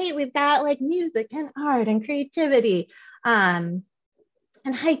 right? We've got like music and art and creativity, and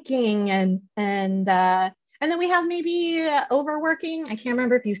hiking and then we have maybe overworking. I can't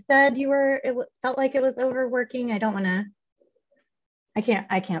remember if you said it felt like it was overworking. I don't want to. I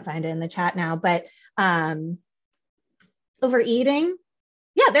can't find it in the chat now, but overeating.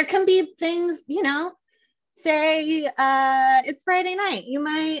 Yeah, there can be things, say it's Friday night, you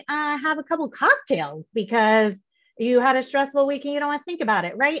might have a couple cocktails because you had a stressful week and you don't want to think about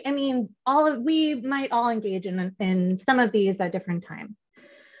it, right? I mean, we might all engage in some of these at different times.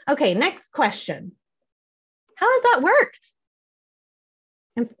 Okay, next question. How has that worked?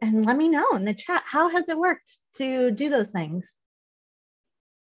 And let me know in the chat, how has it worked to do those things?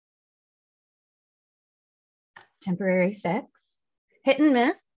 Temporary fix, hit and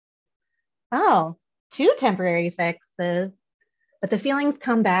miss. Oh, 2 temporary fixes, but the feelings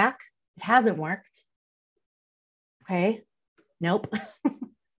come back. It hasn't worked. Okay, nope. It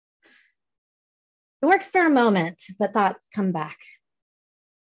works for a moment, but thoughts come back.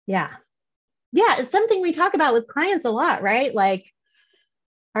 Yeah, it's something we talk about with clients a lot, right? Like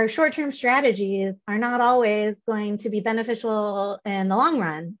our short-term strategies are not always going to be beneficial in the long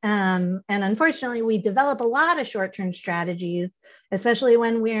run. And unfortunately, we develop a lot of short-term strategies, especially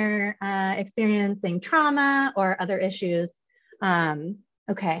when we're experiencing trauma or other issues.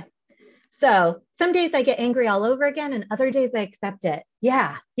 Okay, so some days I get angry all over again and other days I accept it.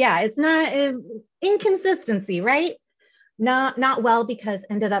 Yeah, it's not inconsistency, right? Not well because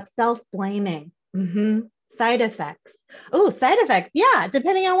ended up self-blaming. Side effects. Oh, side effects. Yeah,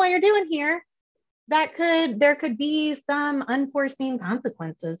 depending on what you're doing here, there could be some unforeseen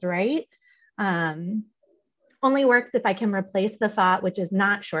consequences, right? Only works if I can replace the thought, which is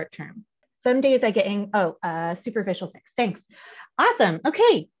not short term. Some days I get superficial fix. Thanks. Awesome.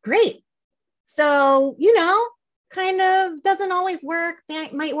 Okay, great. So, kind of doesn't always work.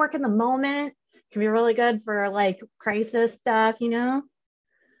 It might work in the moment. Can be really good for like crisis stuff,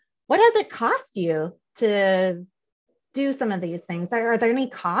 What does it cost you to do some of these things? Are there any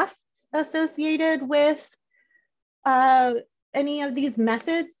costs associated with any of these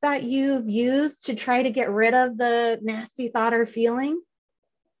methods that you've used to try to get rid of the nasty thought or feeling?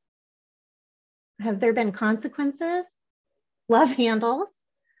 Have there been consequences? Love handles.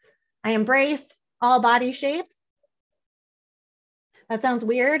 I embrace all body shapes. That sounds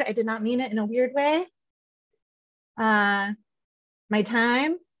weird. I did not mean it in a weird way. My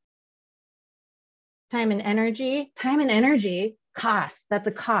time and energy, cost. That's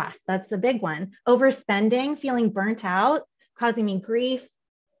a cost. That's a big one. Overspending, feeling burnt out, causing me grief.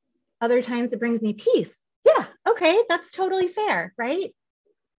 Other times it brings me peace. Yeah, okay, that's totally fair, right?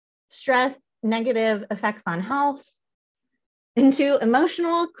 Stress, negative effects on health, into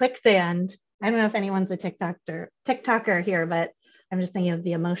emotional quicksand. I don't know if anyone's a TikToker here, but I'm just thinking of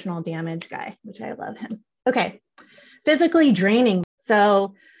the emotional damage guy, which I love him. Okay, physically draining.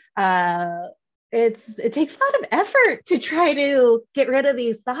 So uh, it takes a lot of effort to try to get rid of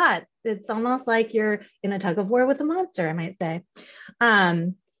these thoughts. It's almost like you're in a tug of war with a monster, I might say.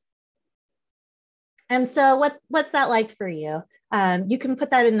 And so what's that like for you? You can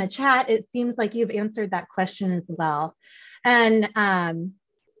put that in the chat. It seems like you've answered that question as well. And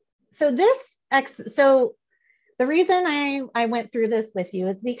so the reason I went through this with you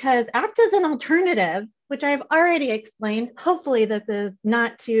is because ACT is an alternative, which I've already explained. Hopefully this is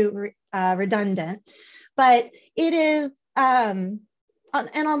not too redundant, but it is an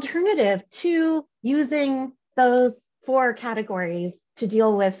alternative to using those 4 categories to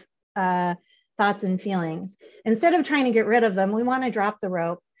deal with thoughts and feelings. Instead of trying to get rid of them, we want to drop the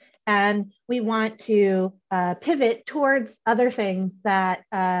rope and we want to pivot towards other things that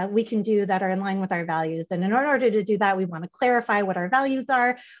we can do that are in line with our values. And in order to do that, we want to clarify what our values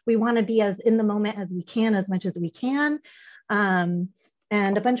are. We want to be as in the moment as we can, as much as we can.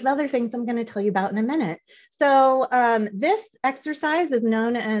 And a bunch of other things I'm going to tell you about in a minute. So this exercise is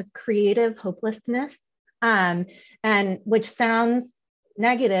known as creative hopelessness, and which sounds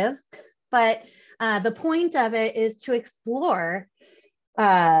negative, but the point of it is to explore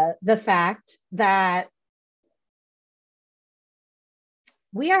the fact that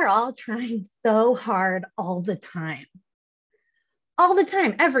we are all trying so hard all the time. All the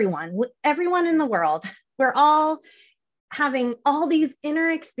time, everyone in the world. We're all having all these inner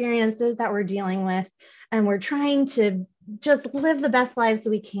experiences that we're dealing with, and we're trying to just live the best lives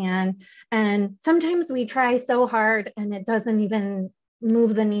we can. And sometimes we try so hard and it doesn't even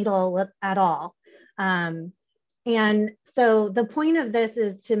move the needle at all. And so the point of this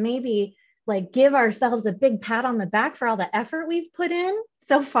is to maybe like give ourselves a big pat on the back for all the effort we've put in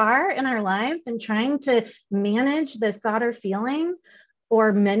so far in our lives and trying to manage this thought or feeling,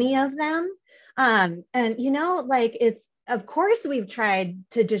 or many of them. And like it's, of course, we've tried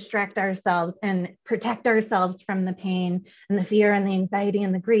to distract ourselves and protect ourselves from the pain and the fear and the anxiety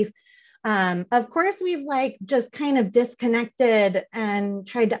and the grief. Of course, we've like just kind of disconnected and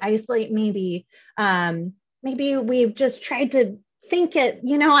tried to isolate maybe. Maybe we've just tried to think it,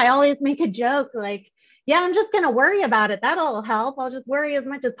 I always make a joke like, yeah, I'm just going to worry about it. That'll help. I'll just worry as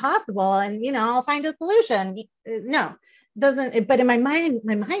much as possible and, I'll find a solution. No, doesn't, but in my mind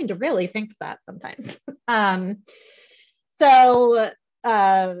really thinks that sometimes. So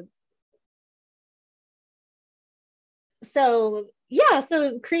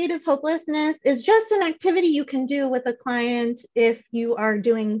creative hopelessness is just an activity you can do with a client if you are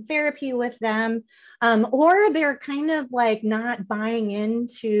doing therapy with them, or they're kind of like not buying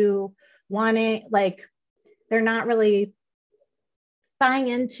into wanting, like they're not really buying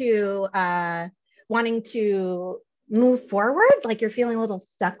into wanting to move forward, like you're feeling a little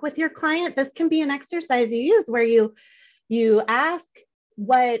stuck with your client. This can be an exercise you use where you ask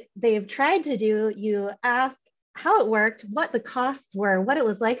what they've tried to do, you ask how it worked, what the costs were, what it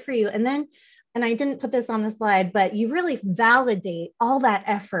was like for you. And I didn't put this on the slide, but you really validate all that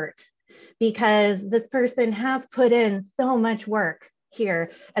effort because this person has put in so much work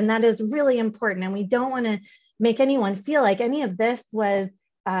here. And that is really important. And we don't want to make anyone feel like any of this was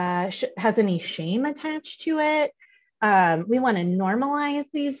has any shame attached to it. We want to normalize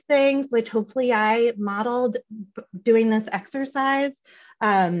these things, which hopefully I modeled doing this exercise.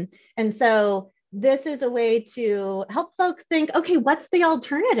 And so this is a way to help folks think, okay, what's the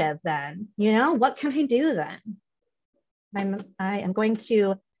alternative then? What can I do then? I am going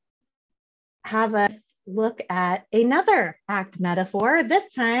to have us look at another ACT metaphor,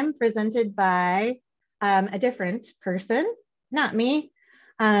 this time presented by a different person, not me.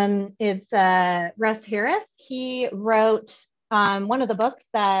 It's Russ Harris. He wrote one of the books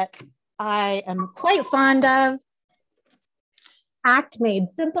that I am quite fond of, ACT Made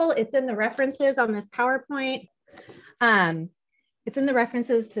Simple. It's in the references on this PowerPoint. It's in the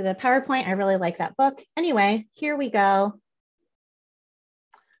references to the PowerPoint. I really like that book. Anyway, here we go.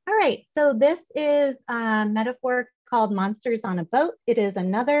 All right, so this is a metaphor called Monsters on a Boat. It is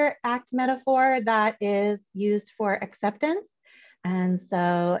another ACT metaphor that is used for acceptance. And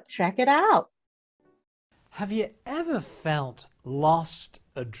so check it out. Have you ever felt lost,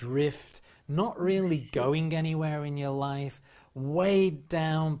 adrift, not really going anywhere in your life, weighed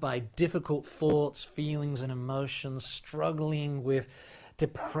down by difficult thoughts, feelings, and emotions, struggling with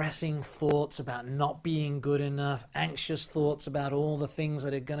depressing thoughts about not being good enough, anxious thoughts about all the things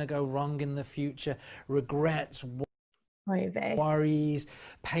that are going to go wrong in the future, regrets, worries,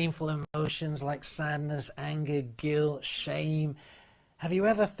 painful emotions like sadness, anger, guilt, shame? Have you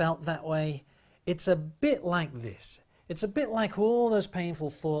ever felt that way? It's a bit like this. It's a bit like all those painful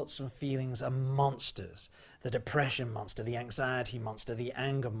thoughts and feelings are monsters. The depression monster, the anxiety monster, the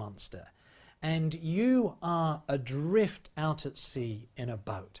anger monster. And you are adrift out at sea in a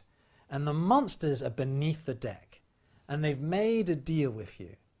boat. And the monsters are beneath the deck. And they've made a deal with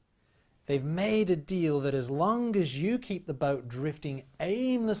you. They've made a deal that as long as you keep the boat drifting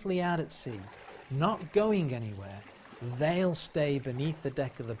aimlessly out at sea, not going anywhere, they'll stay beneath the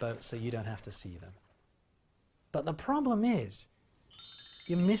deck of the boat so you don't have to see them. But the problem is,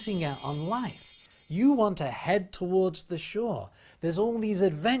 you're missing out on life. You want to head towards the shore. There's all these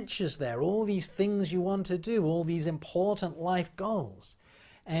adventures there, all these things you want to do, all these important life goals.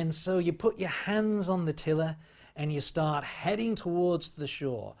 And so you put your hands on the tiller and you start heading towards the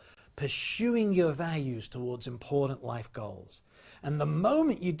shore, pursuing your values towards important life goals. And the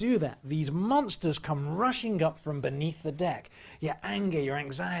moment you do that, these monsters come rushing up from beneath the deck. Your anger, your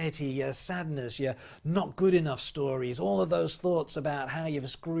anxiety, your sadness, your not good enough stories, all of those thoughts about how you've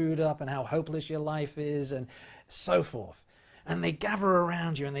screwed up and how hopeless your life is and so forth. And they gather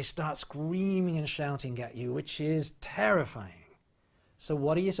around you and they start screaming and shouting at you, which is terrifying. So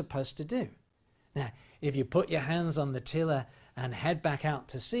what are you supposed to do? Now, if you put your hands on the tiller and head back out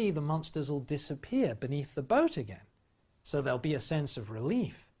to sea, the monsters will disappear beneath the boat again. So there'll be a sense of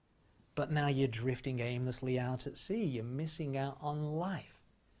relief. But now you're drifting aimlessly out at sea. You're missing out on life.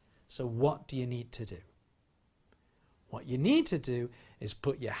 So what do you need to do? What you need to do is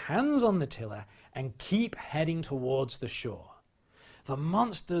put your hands on the tiller and keep heading towards the shore. The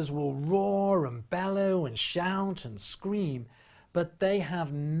monsters will roar and bellow and shout and scream, but they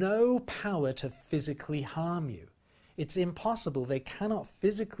have no power to physically harm you. It's impossible. They cannot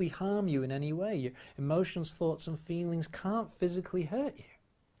physically harm you in any way. Your emotions, thoughts, and feelings can't physically hurt you.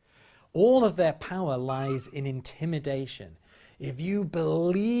 All of their power lies in intimidation. If you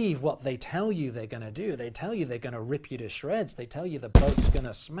believe what they tell you they're going to do, they tell you they're going to rip you to shreds, they tell you the boat's going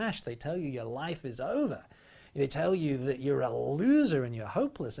to smash, they tell you your life is over, they tell you that you're a loser and you're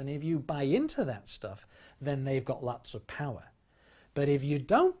hopeless, and if you buy into that stuff, then they've got lots of power. But if you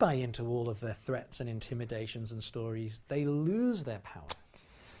don't buy into all of their threats and intimidations and stories, they lose their power.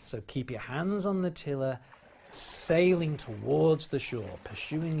 So keep your hands on the tiller, sailing towards the shore,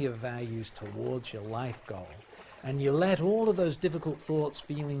 pursuing your values towards your life goal. And you let all of those difficult thoughts,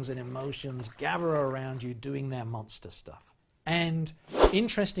 feelings, and emotions gather around you doing their monster stuff. And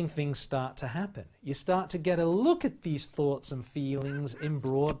interesting things start to happen. You start to get a look at these thoughts and feelings in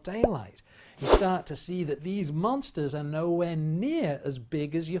broad daylight. You start to see that these monsters are nowhere near as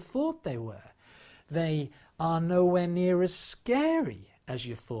big as you thought they were. They are nowhere near as scary as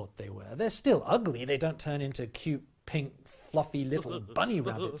you thought they were. They're still ugly. They don't turn into cute, pink, fluffy little bunny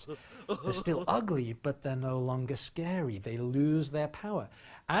rabbits. They're still ugly, but they're no longer scary. They lose their power.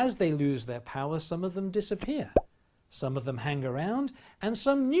 As they lose their power, some of them disappear. Some of them hang around, and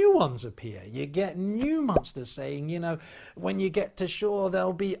some new ones appear. You get new monsters saying, you know, when you get to shore,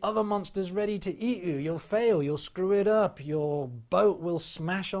 there'll be other monsters ready to eat you. You'll fail, you'll screw it up, your boat will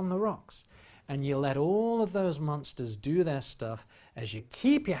smash on the rocks. And you let all of those monsters do their stuff as you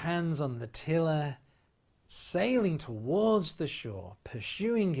keep your hands on the tiller, sailing towards the shore,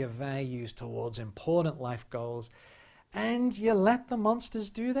 pursuing your values towards important life goals, and you let the monsters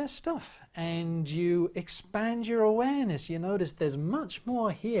do their stuff, and you expand your awareness. You notice there's much more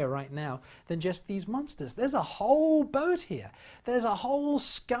here right now than just these monsters. There's a whole boat here. There's a whole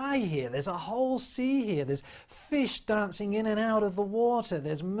sky here. There's a whole sea here. There's fish dancing in and out of the water.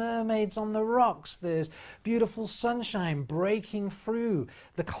 There's mermaids on the rocks. There's beautiful sunshine breaking through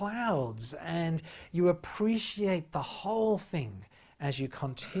the clouds, and you appreciate the whole thing as you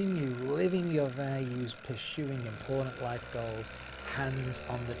continue living your values, pursuing important life goals, hands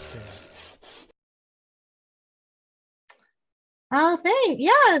on the tiller. Oh, thanks.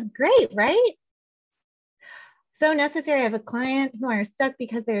 Yeah, it's great, right? So necessary. I have a client who are stuck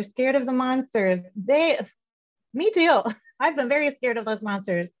because they're scared of the monsters. Me too. I've been very scared of those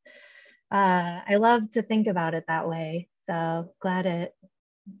monsters. I love to think about it that way. So glad it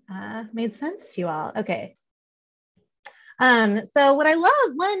made sense to you all. Okay. So what I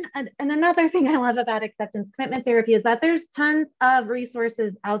love, and another thing I love about acceptance commitment therapy is that there's tons of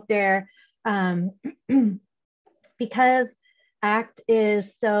resources out there because ACT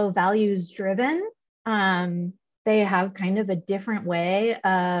is so values driven. They have kind of a different way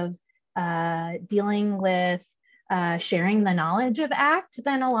of dealing with sharing the knowledge of ACT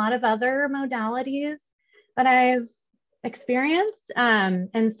than a lot of other modalities that I've experienced.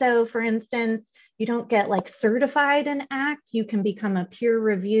 And so, for instance, you don't get like certified in ACT. You can become a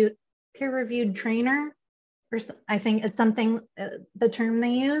peer-reviewed trainer, or I think it's something, the term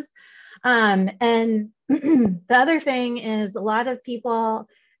they use. And The other thing is a lot of people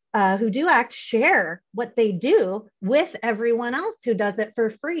who do ACT share what they do with everyone else who does it for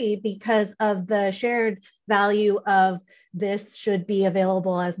free because of the shared value of this should be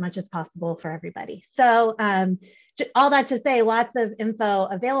available as much as possible for everybody. So all that to say, lots of info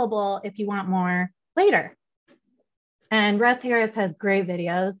available if you want more later. And Russ Harris has great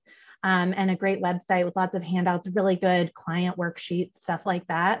videos and a great website with lots of handouts, really good client worksheets, stuff like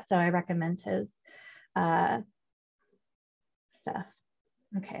that. So I recommend his stuff.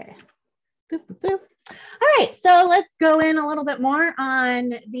 Okay. Boop, boop, boop. All right, so let's go in a little bit more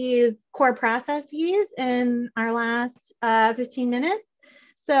on these core processes in our last 15 minutes.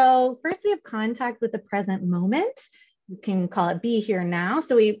 So first we have contact with the present moment. We can call it be here now.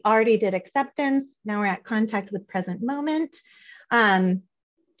 So we already did acceptance. Now we're at contact with present moment.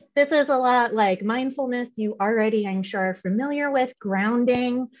 This is a lot like mindfulness. You already, I'm sure, are familiar with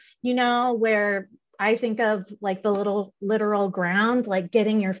grounding, you know, where I think of like the little literal ground, like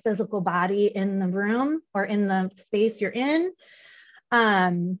getting your physical body in the room or in the space you're in.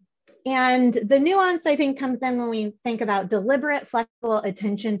 And the nuance, I think, comes in when we think about deliberate, flexible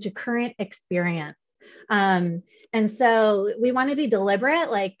attention to current experience. And so we want to be deliberate,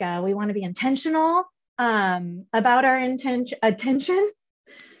 like we want to be intentional about our attention.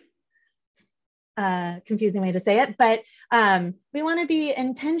 Confusing way to say it, but we want to be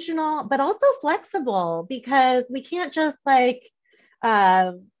intentional, but also flexible, because we can't just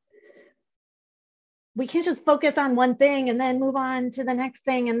focus on one thing and then move on to the next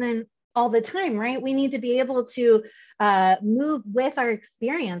thing and then all the time, right? We need to be able to move with our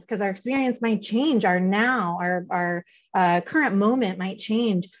experience, because our experience might change. Our now, our current moment might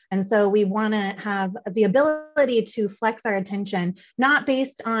change. And so we want to have the ability to flex our attention, not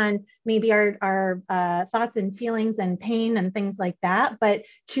based on maybe our thoughts and feelings and pain and things like that, but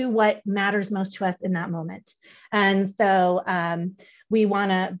to what matters most to us in that moment. And so we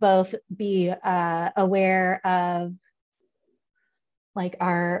want to both be aware of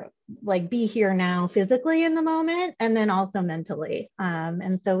be here now physically in the moment, and then also mentally.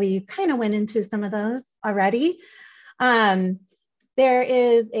 And so we kind of went into some of those already. There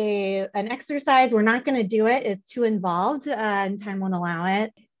is an exercise. We're not going to do it. It's too involved and time won't allow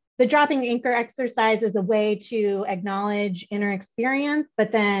it. The dropping anchor exercise is a way to acknowledge inner experience,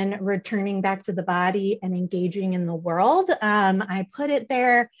 but then returning back to the body and engaging in the world. I put it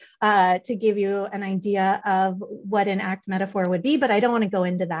there to give you an idea of what an ACT metaphor would be, but I don't want to go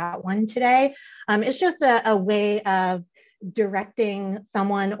into that one today. It's just a way of directing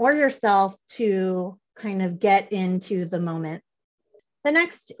someone or yourself to kind of get into the moment. The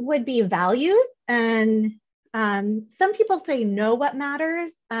next would be values. And some people say know what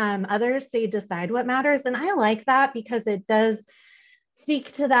matters. Others say decide what matters. And I like that because it does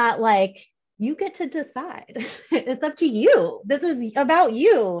speak to that, like, you get to decide. It's up to you. This is about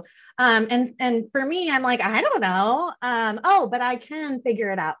you. And for me, I'm like, I don't know. But I can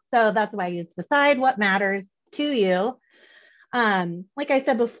figure it out. So that's why I use decide what matters to you. Like I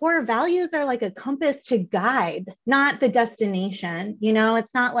said before, values are like a compass to guide, not the destination. You know,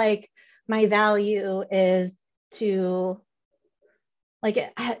 it's not like my value is to,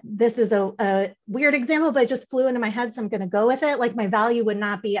 this is a weird example, but it just flew into my head, so I'm going to go with it. Like, my value would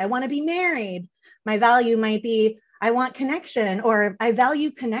not be, I want to be married. My value might be, I want connection, or I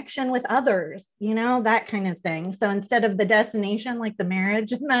value connection with others, you know, that kind of thing. So instead of the destination, like the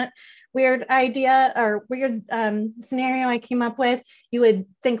marriage and that weird idea or weird scenario I came up with, you would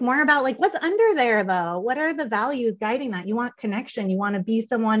think more about like, what's under there though? What are the values guiding that? You want connection. You want to be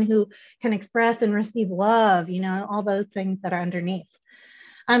someone who can express and receive love, you know, all those things that are underneath.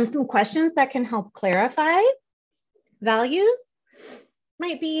 Some questions that can help clarify values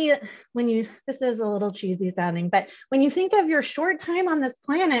might be, this is a little cheesy sounding, but when you think of your short time on this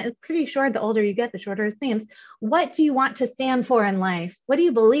planet, it's pretty short. The older you get, the shorter it seems. What do you want to stand for in life? What do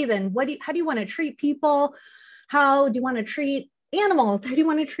you believe in? How do you want to treat people? How do you want to treat animals? How do you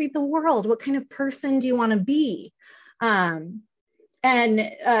want to treat the world? What kind of person do you want to be?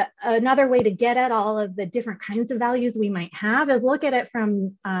 And another way to get at all of the different kinds of values we might have is look at it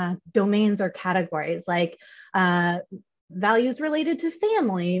from domains or categories, like values related to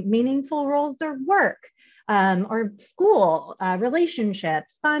family, meaningful roles or work, or school,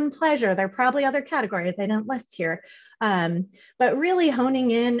 relationships, fun, pleasure. There are probably other categories I didn't list here. But really honing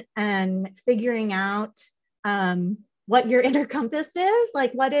in and figuring out what your inner compass is,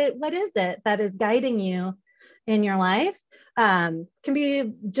 like what is it that is guiding you in your life, can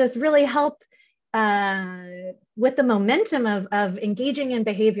be just really help with the momentum of engaging in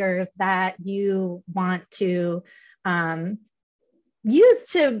behaviors that you want to use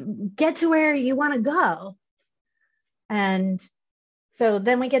to get to where you want to go. And so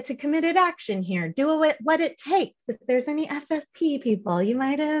then we get to committed action here. Do what it takes. If there's any FSP people, you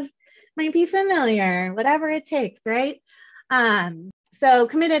might be familiar, whatever it takes, right? So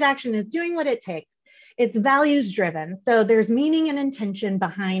committed action is doing what it takes. It's values driven. So there's meaning and intention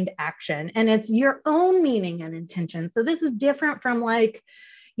behind action, and it's your own meaning and intention. So this is different from like,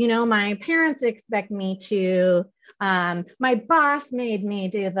 my parents expect me to, my boss made me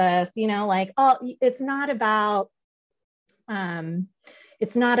do this, like, oh, it's not about,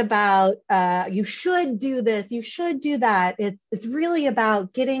 you should do this, you should do that. It's really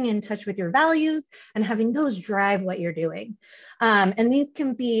about getting in touch with your values and having those drive what you're doing. And these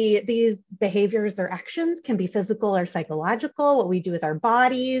behaviors or actions can be physical or psychological. What we do with our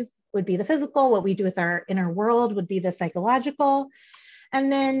bodies would be the physical. What we do with our inner world would be the psychological.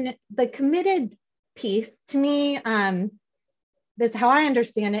 And then the committed piece, to me, this how I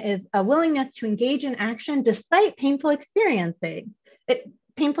understand it, is a willingness to engage in action despite painful experiences.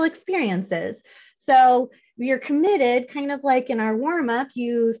 So you're committed, kind of like in our warm-up,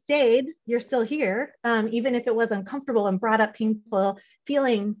 you're still here, even if it was uncomfortable and brought up painful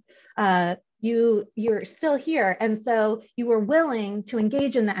feelings, you're still here. And so you were willing to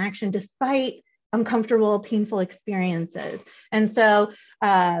engage in the action despite uncomfortable, painful experiences. And so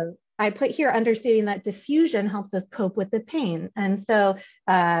I put here understanding that diffusion helps us cope with the pain. And so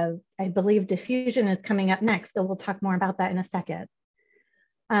I believe diffusion is coming up next. So we'll talk more about that in a second.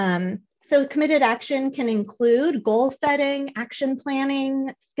 So committed action can include goal setting, action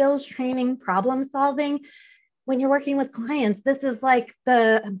planning, skills training, problem solving. When you're working with clients, this is like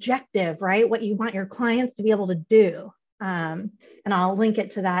the objective, right? What you want your clients to be able to do. And I'll link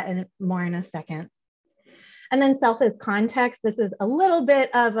it to that more in a second. And then self as context. This is a little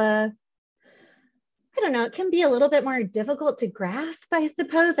bit of it can be a little bit more difficult to grasp, I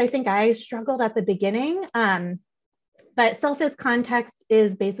suppose. I think I struggled at the beginning. But self as context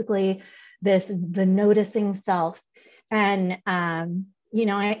is basically the noticing self. And, I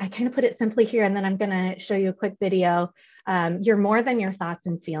kind of put it simply here, and then I'm going to show you a quick video. You're more than your thoughts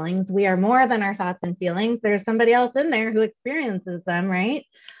and feelings. We are more than our thoughts and feelings. There's somebody else in there who experiences them, right?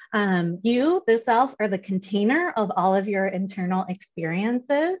 You, the self, are the container of all of your internal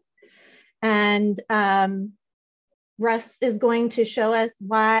experiences. And Russ is going to show us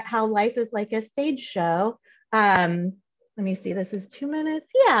how life is like a stage show. Let me see, this is 2 minutes.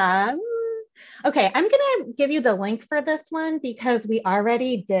 Yeah. Okay, I'm going to give you the link for this one because we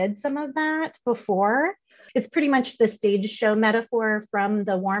already did some of that before. It's pretty much the stage show metaphor from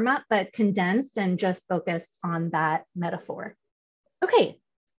the warm-up, but condensed and just focused on that metaphor. Okay,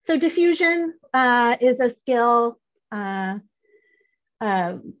 so diffusion is a skill. One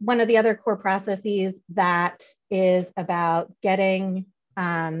of the other core processes that is about getting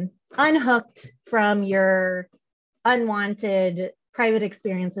unhooked from your unwanted private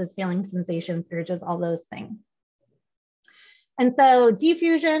experiences, feelings, sensations, urges, all those things. And so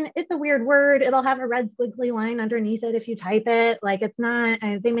diffusion, it's a weird word. It'll have a red squiggly line underneath it if you type it. Like, it's not,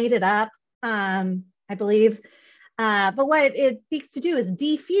 they made it up, I believe. But what it seeks to do is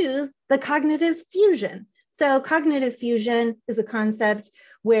defuse the cognitive fusion. So cognitive fusion is a concept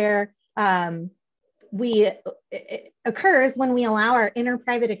where it occurs when we allow our inner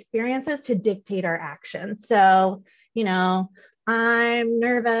private experiences to dictate our actions. So, I'm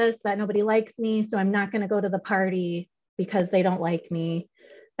nervous that nobody likes me, so I'm not going to go to the party because they don't like me.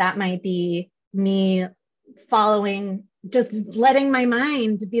 That might be me just letting my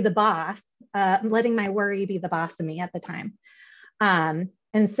mind be the boss, letting my worry be the boss of me at the time. And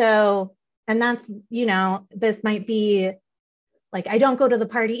that's, this might be like, I don't go to the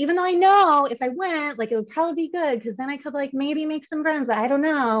party, even though I know if I went, like, it would probably be good because then I could maybe make some friends, but I don't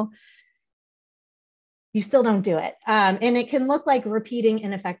know. You still don't do it. And it can look like repeating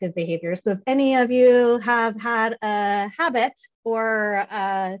ineffective behavior. So if any of you have had a habit or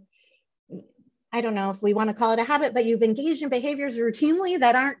I don't know if we want to call it a habit, but you've engaged in behaviors routinely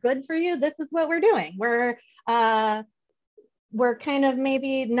that aren't good for you, this is what we're doing. We're kind of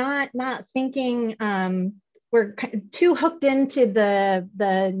maybe not thinking, we're too hooked into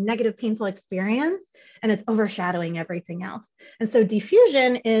the negative, painful experience, and it's overshadowing everything else. And so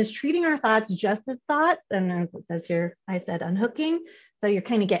diffusion is treating our thoughts just as thoughts. And as it says here, I said unhooking. So you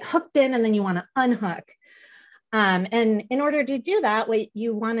kind of get hooked in and then you want to unhook. And in order to do that,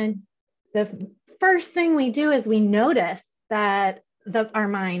 the first thing we do is we notice that our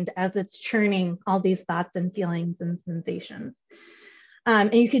mind as it's churning all these thoughts and feelings and sensations.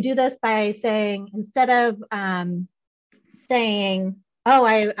 And you could do this by saying, instead of saying, oh,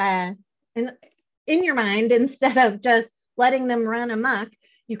 in your mind, instead of just letting them run amok,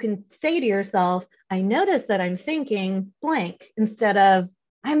 you can say to yourself, I notice that I'm thinking blank, instead of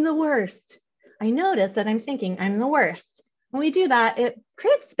I'm the worst. I notice that I'm thinking I'm the worst. When we do that, it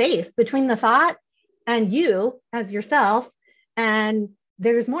creates space between the thought and you as yourself. And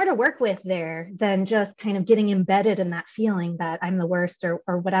there's more to work with there than just kind of getting embedded in that feeling that I'm the worst,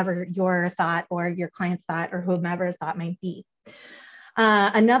 or whatever your thought or your client's thought or whomever's thought might be.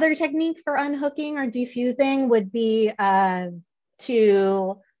 Another technique for unhooking or defusing would be on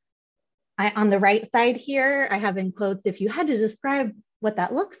the right side here, I have in quotes, if you had to describe what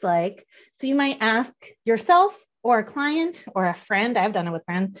that looks like. So you might ask yourself or a client or a friend, I've done it with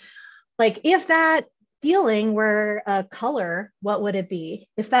friends, like, if that feeling were a color, what would it be?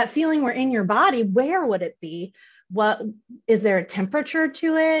 If that feeling were in your body, where would it be? What is there a temperature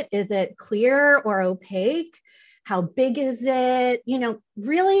to it? Is it clear or opaque? How big is it?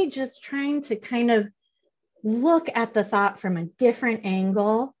 Really just trying to kind of look at the thought from a different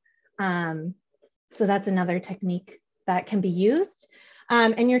angle. So that's another technique that can be used.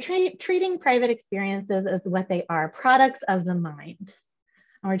 And you're treating private experiences as what they are, products of the mind.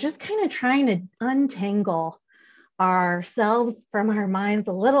 And we're just kind of trying to untangle ourselves from our minds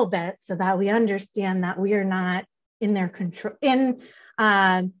a little bit so that we understand that we are not in their control.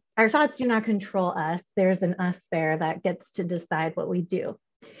 Our thoughts do not control us. There's an us there that gets to decide what we do.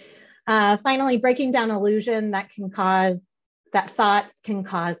 Finally, breaking down illusion that thoughts can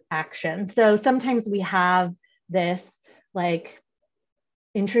cause action. So sometimes we have this like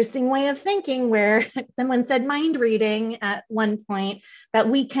interesting way of thinking where someone said mind reading at one point, that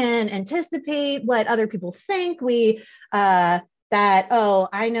we can anticipate what other people think. I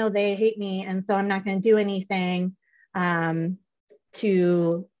know they hate me, and so I'm not going to do anything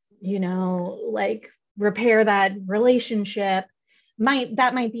to, like repair that relationship.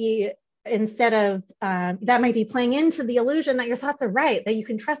 That might be playing into the illusion that your thoughts are right, that you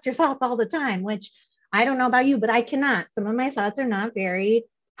can trust your thoughts all the time, which I don't know about you, but I cannot. Some of my thoughts are not very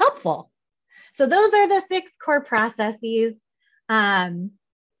helpful. So those are the 6 core processes.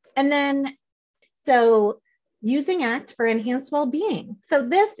 So using ACT for enhanced well-being. So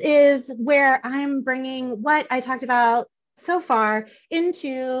this is where I'm bringing what I talked about so far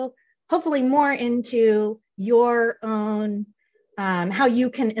hopefully more into your own, how you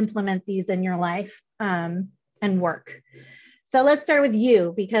can implement these in your life and work. So let's start with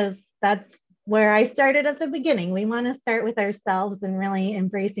you, because that's where I started at the beginning. We want to start with ourselves and really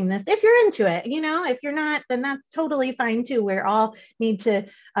embracing this. If you're into it, if you're not, then that's totally fine too. We all need to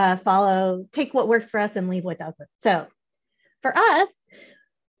take what works for us and leave what doesn't. So for us,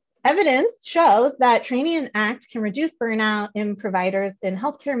 evidence shows that training in ACT can reduce burnout in providers in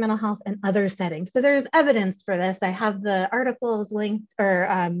healthcare, mental health, and other settings. So there's evidence for this. I have the articles linked or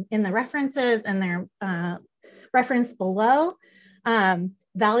in the references, and they're referenced below.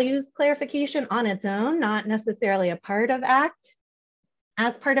 Values clarification on its own, not necessarily a part of ACT.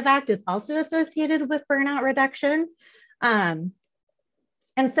 As part of ACT is also associated with burnout reduction. And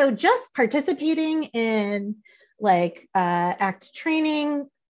so just participating in ACT training,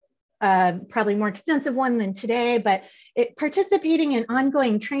 probably more extensive one than today, but participating in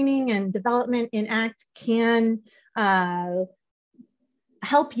ongoing training and development in ACT can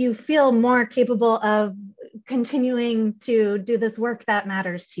help you feel more capable of continuing to do this work that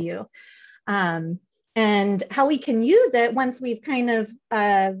matters to you. And how we can use it once we've kind of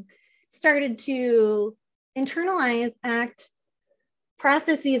started to internalize ACT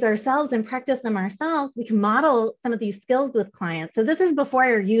processes ourselves and practice them ourselves, we can model some of these skills with clients. So this is before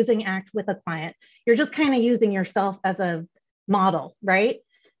you're using ACT with a client. You're just kind of using yourself as a model, right?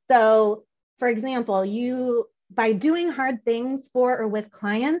 So for example, by doing hard things for or with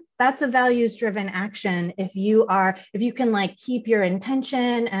clients, that's a values-driven action. If you can keep your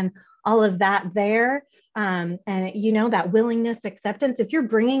intention and all of that there, and that willingness, acceptance, if you're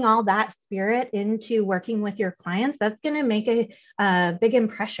bringing all that spirit into working with your clients, that's going to make a big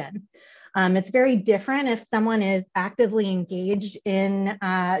impression. It's very different if someone is actively engaged in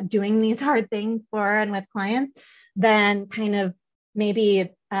doing these hard things for and with clients than kind of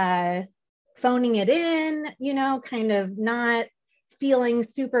maybe phoning it in, kind of not feeling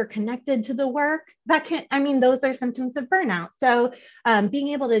super connected to the work. Those are symptoms of burnout. So being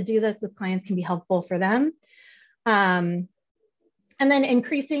able to do this with clients can be helpful for them. And then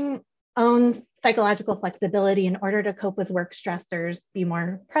increasing own psychological flexibility in order to cope with work stressors, be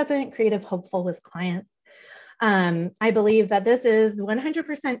more present, creative, hopeful with clients. I believe that this is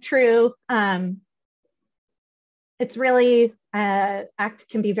 100% true. It's really, ACT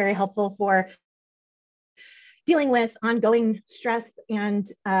can be very helpful for dealing with ongoing stress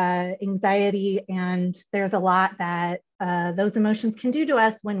and anxiety. And there's a lot that those emotions can do to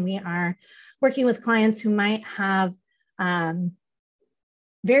us when we are working with clients who might have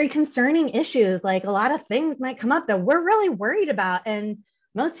very concerning issues. Like a lot of things might come up that we're really worried about. And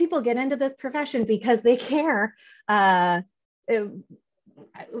most people get into this profession because they care, in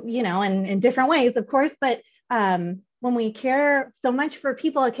different ways, of course. But when we care so much for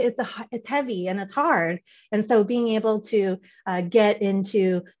people, it's heavy and it's hard. And so being able to get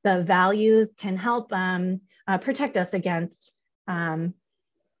into the values can help protect us against kind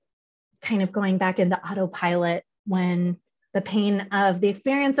of going back into autopilot when the pain of the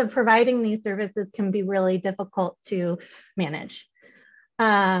experience of providing these services can be really difficult to manage.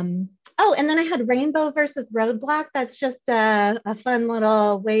 And then I had rainbow versus roadblock. That's just a fun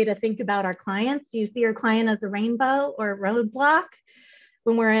little way to think about our clients. Do you see your client as a rainbow or roadblock?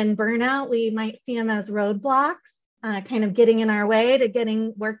 When we're in burnout, we might see them as roadblocks, kind of getting in our way to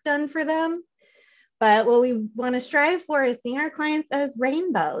getting work done for them. But what we want to strive for is seeing our clients as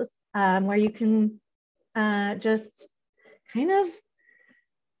rainbows, where you can just kind of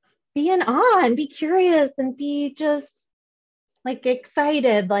be in awe and be curious and be just like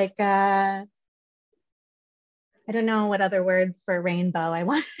excited, like I don't know what other words for rainbow I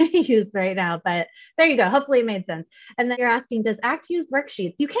want to use right now, but there you go. Hopefully it made sense. And then you're asking, does ACT use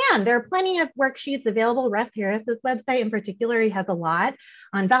worksheets? You can. There are plenty of worksheets available. Russ Harris's website in particular, he has a lot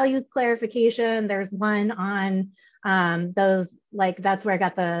on values clarification. There's one on those, like that's where I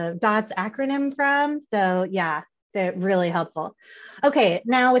got the DOTS acronym from. So yeah, they're really helpful. Okay,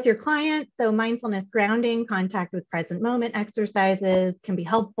 now with your client, so mindfulness grounding, contact with present moment exercises can be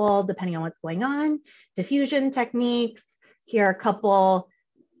helpful depending on what's going on. Diffusion techniques, here are a couple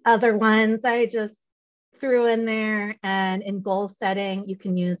other ones I just threw in there. And in goal setting, you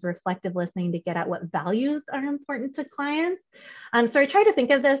can use reflective listening to get at what values are important to clients. So I try to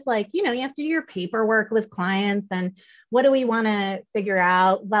think of this like, you have to do your paperwork with clients and what do we want to figure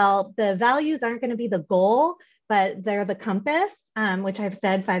out? Well, the values aren't going to be the goal, but they're the compass, which I've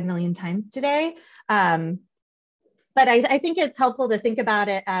said 5 million times today. But I think it's helpful to think about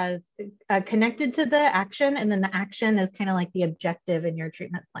it as connected to the action, and then the action is kind of like the objective in your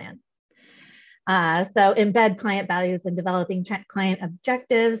treatment plan. So embed client values in developing client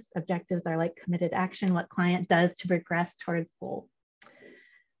objectives. Objectives are like committed action, what client does to progress towards goal.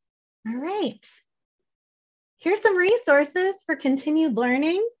 All right. Here's some resources for continued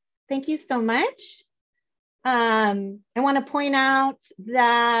learning. Thank you so much. I want to point out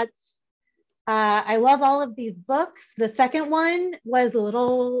that I love all of these books. The second one was a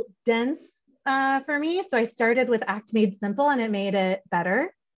little dense for me. So I started with ACT Made Simple and it made it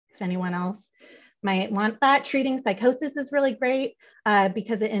better. If anyone else might want that. Treating Psychosis is really great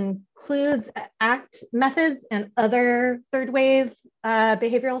because it includes ACT methods and other third wave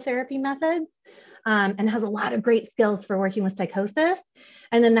behavioral therapy methods and has a lot of great skills for working with psychosis.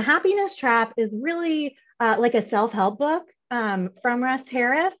 And then The Happiness Trap is really like a self-help book from Russ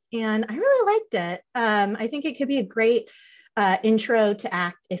Harris, and I really liked it. I think it could be a great intro to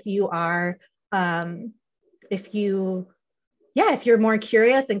ACT if you are, if you're more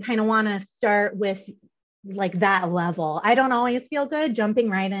curious and kind of want to start with like that level. I don't always feel good jumping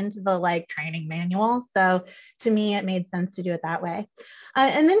right into the like training manual. So to me, it made sense to do it that way.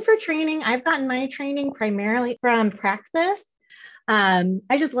 And then for training, I've gotten my training primarily from Praxis.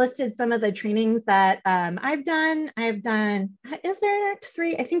 I just listed some of the trainings that I've done. Is there an Act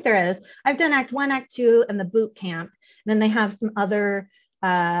 3? I think there is. I've done Act 1, Act 2, and the boot camp. And then they have some other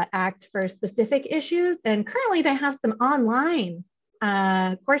ACT for specific issues. And currently they have some online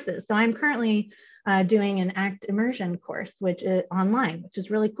courses. So I'm currently doing an ACT immersion course, which is online, which is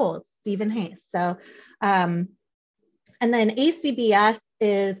really cool. It's Stephen Hayes. So, and then ACBS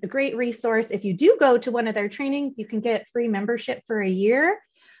is a great resource. If you do go to one of their trainings, you can get free membership for a year.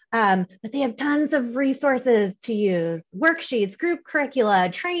 But they have tons of resources to use, worksheets, group curricula,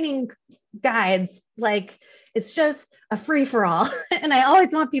 training guides. Like it's just a free for all. And I always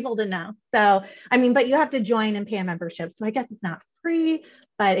want people to know. So, I mean, but you have to join and pay a membership. So I guess it's not free,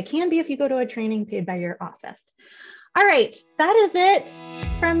 but it can be if you go to a training paid by your office. All right, that is it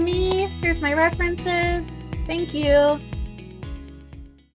from me. Here's my references. Thank you.